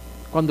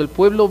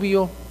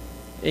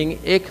en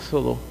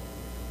Éxodo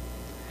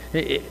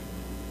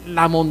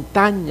la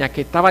montaña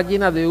que estaba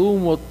llena de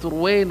humo,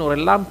 trueno,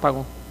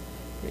 relámpago,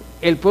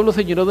 el pueblo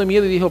se llenó de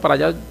miedo y dijo, para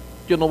allá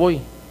yo no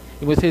voy.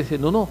 Y Moisés dice,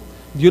 no,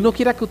 Dios no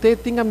quiere que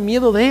ustedes tengan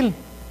miedo de Él.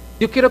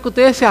 Yo quiero que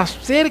ustedes se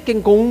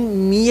acerquen con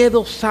un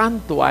miedo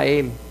santo a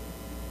Él.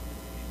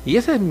 Y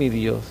ese es mi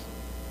Dios.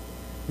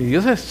 Mi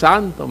Dios es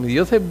santo, mi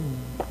Dios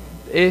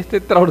es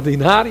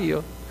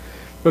extraordinario.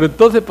 Pero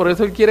entonces por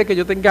eso Él quiere que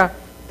yo tenga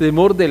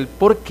temor de Él.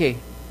 ¿Por qué?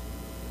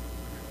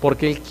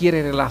 Porque Él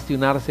quiere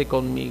relacionarse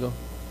conmigo.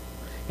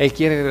 Él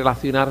quiere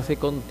relacionarse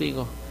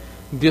contigo.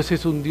 Dios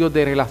es un Dios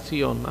de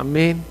relación.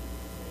 Amén.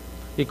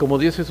 Y como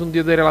Dios es un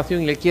Dios de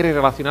relación y Él quiere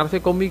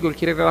relacionarse conmigo, Él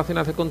quiere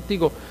relacionarse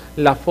contigo,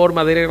 la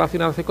forma de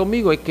relacionarse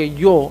conmigo es que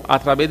yo, a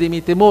través de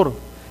mi temor,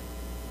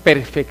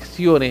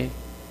 perfeccione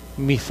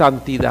mi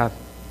santidad.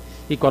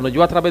 Y cuando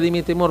yo a través de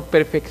mi temor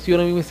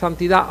perfecciono mi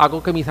santidad,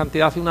 hago que mi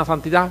santidad sea una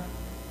santidad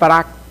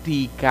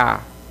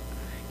práctica,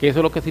 que eso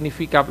es lo que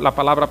significa la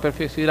palabra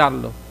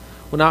perfeccionarlo,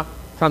 una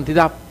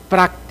santidad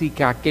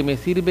práctica que me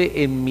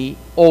sirve en mi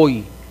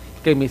hoy,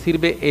 que me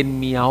sirve en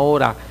mi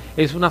ahora.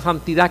 Es una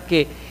santidad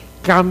que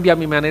cambia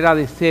mi manera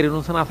de ser, es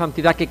una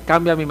santidad que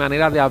cambia mi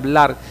manera de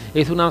hablar,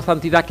 es una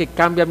santidad que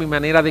cambia mi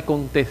manera de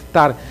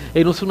contestar,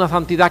 es una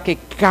santidad que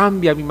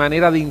cambia mi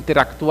manera de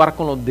interactuar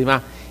con los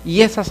demás.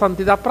 Y esa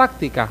santidad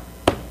práctica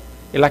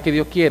es la que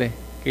Dios quiere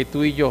que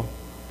tú y yo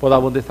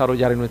podamos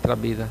desarrollar en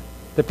nuestras vidas.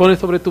 Te pones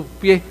sobre tus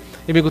pies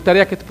y me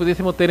gustaría que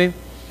pudiésemos tener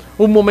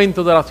un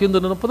momento de oración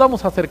donde nos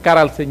podamos acercar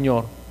al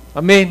Señor.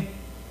 Amén.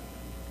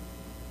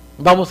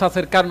 Vamos a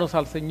acercarnos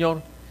al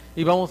Señor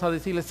y vamos a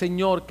decirle,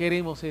 Señor,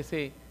 queremos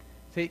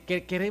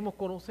queremos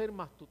conocer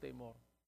más tu temor.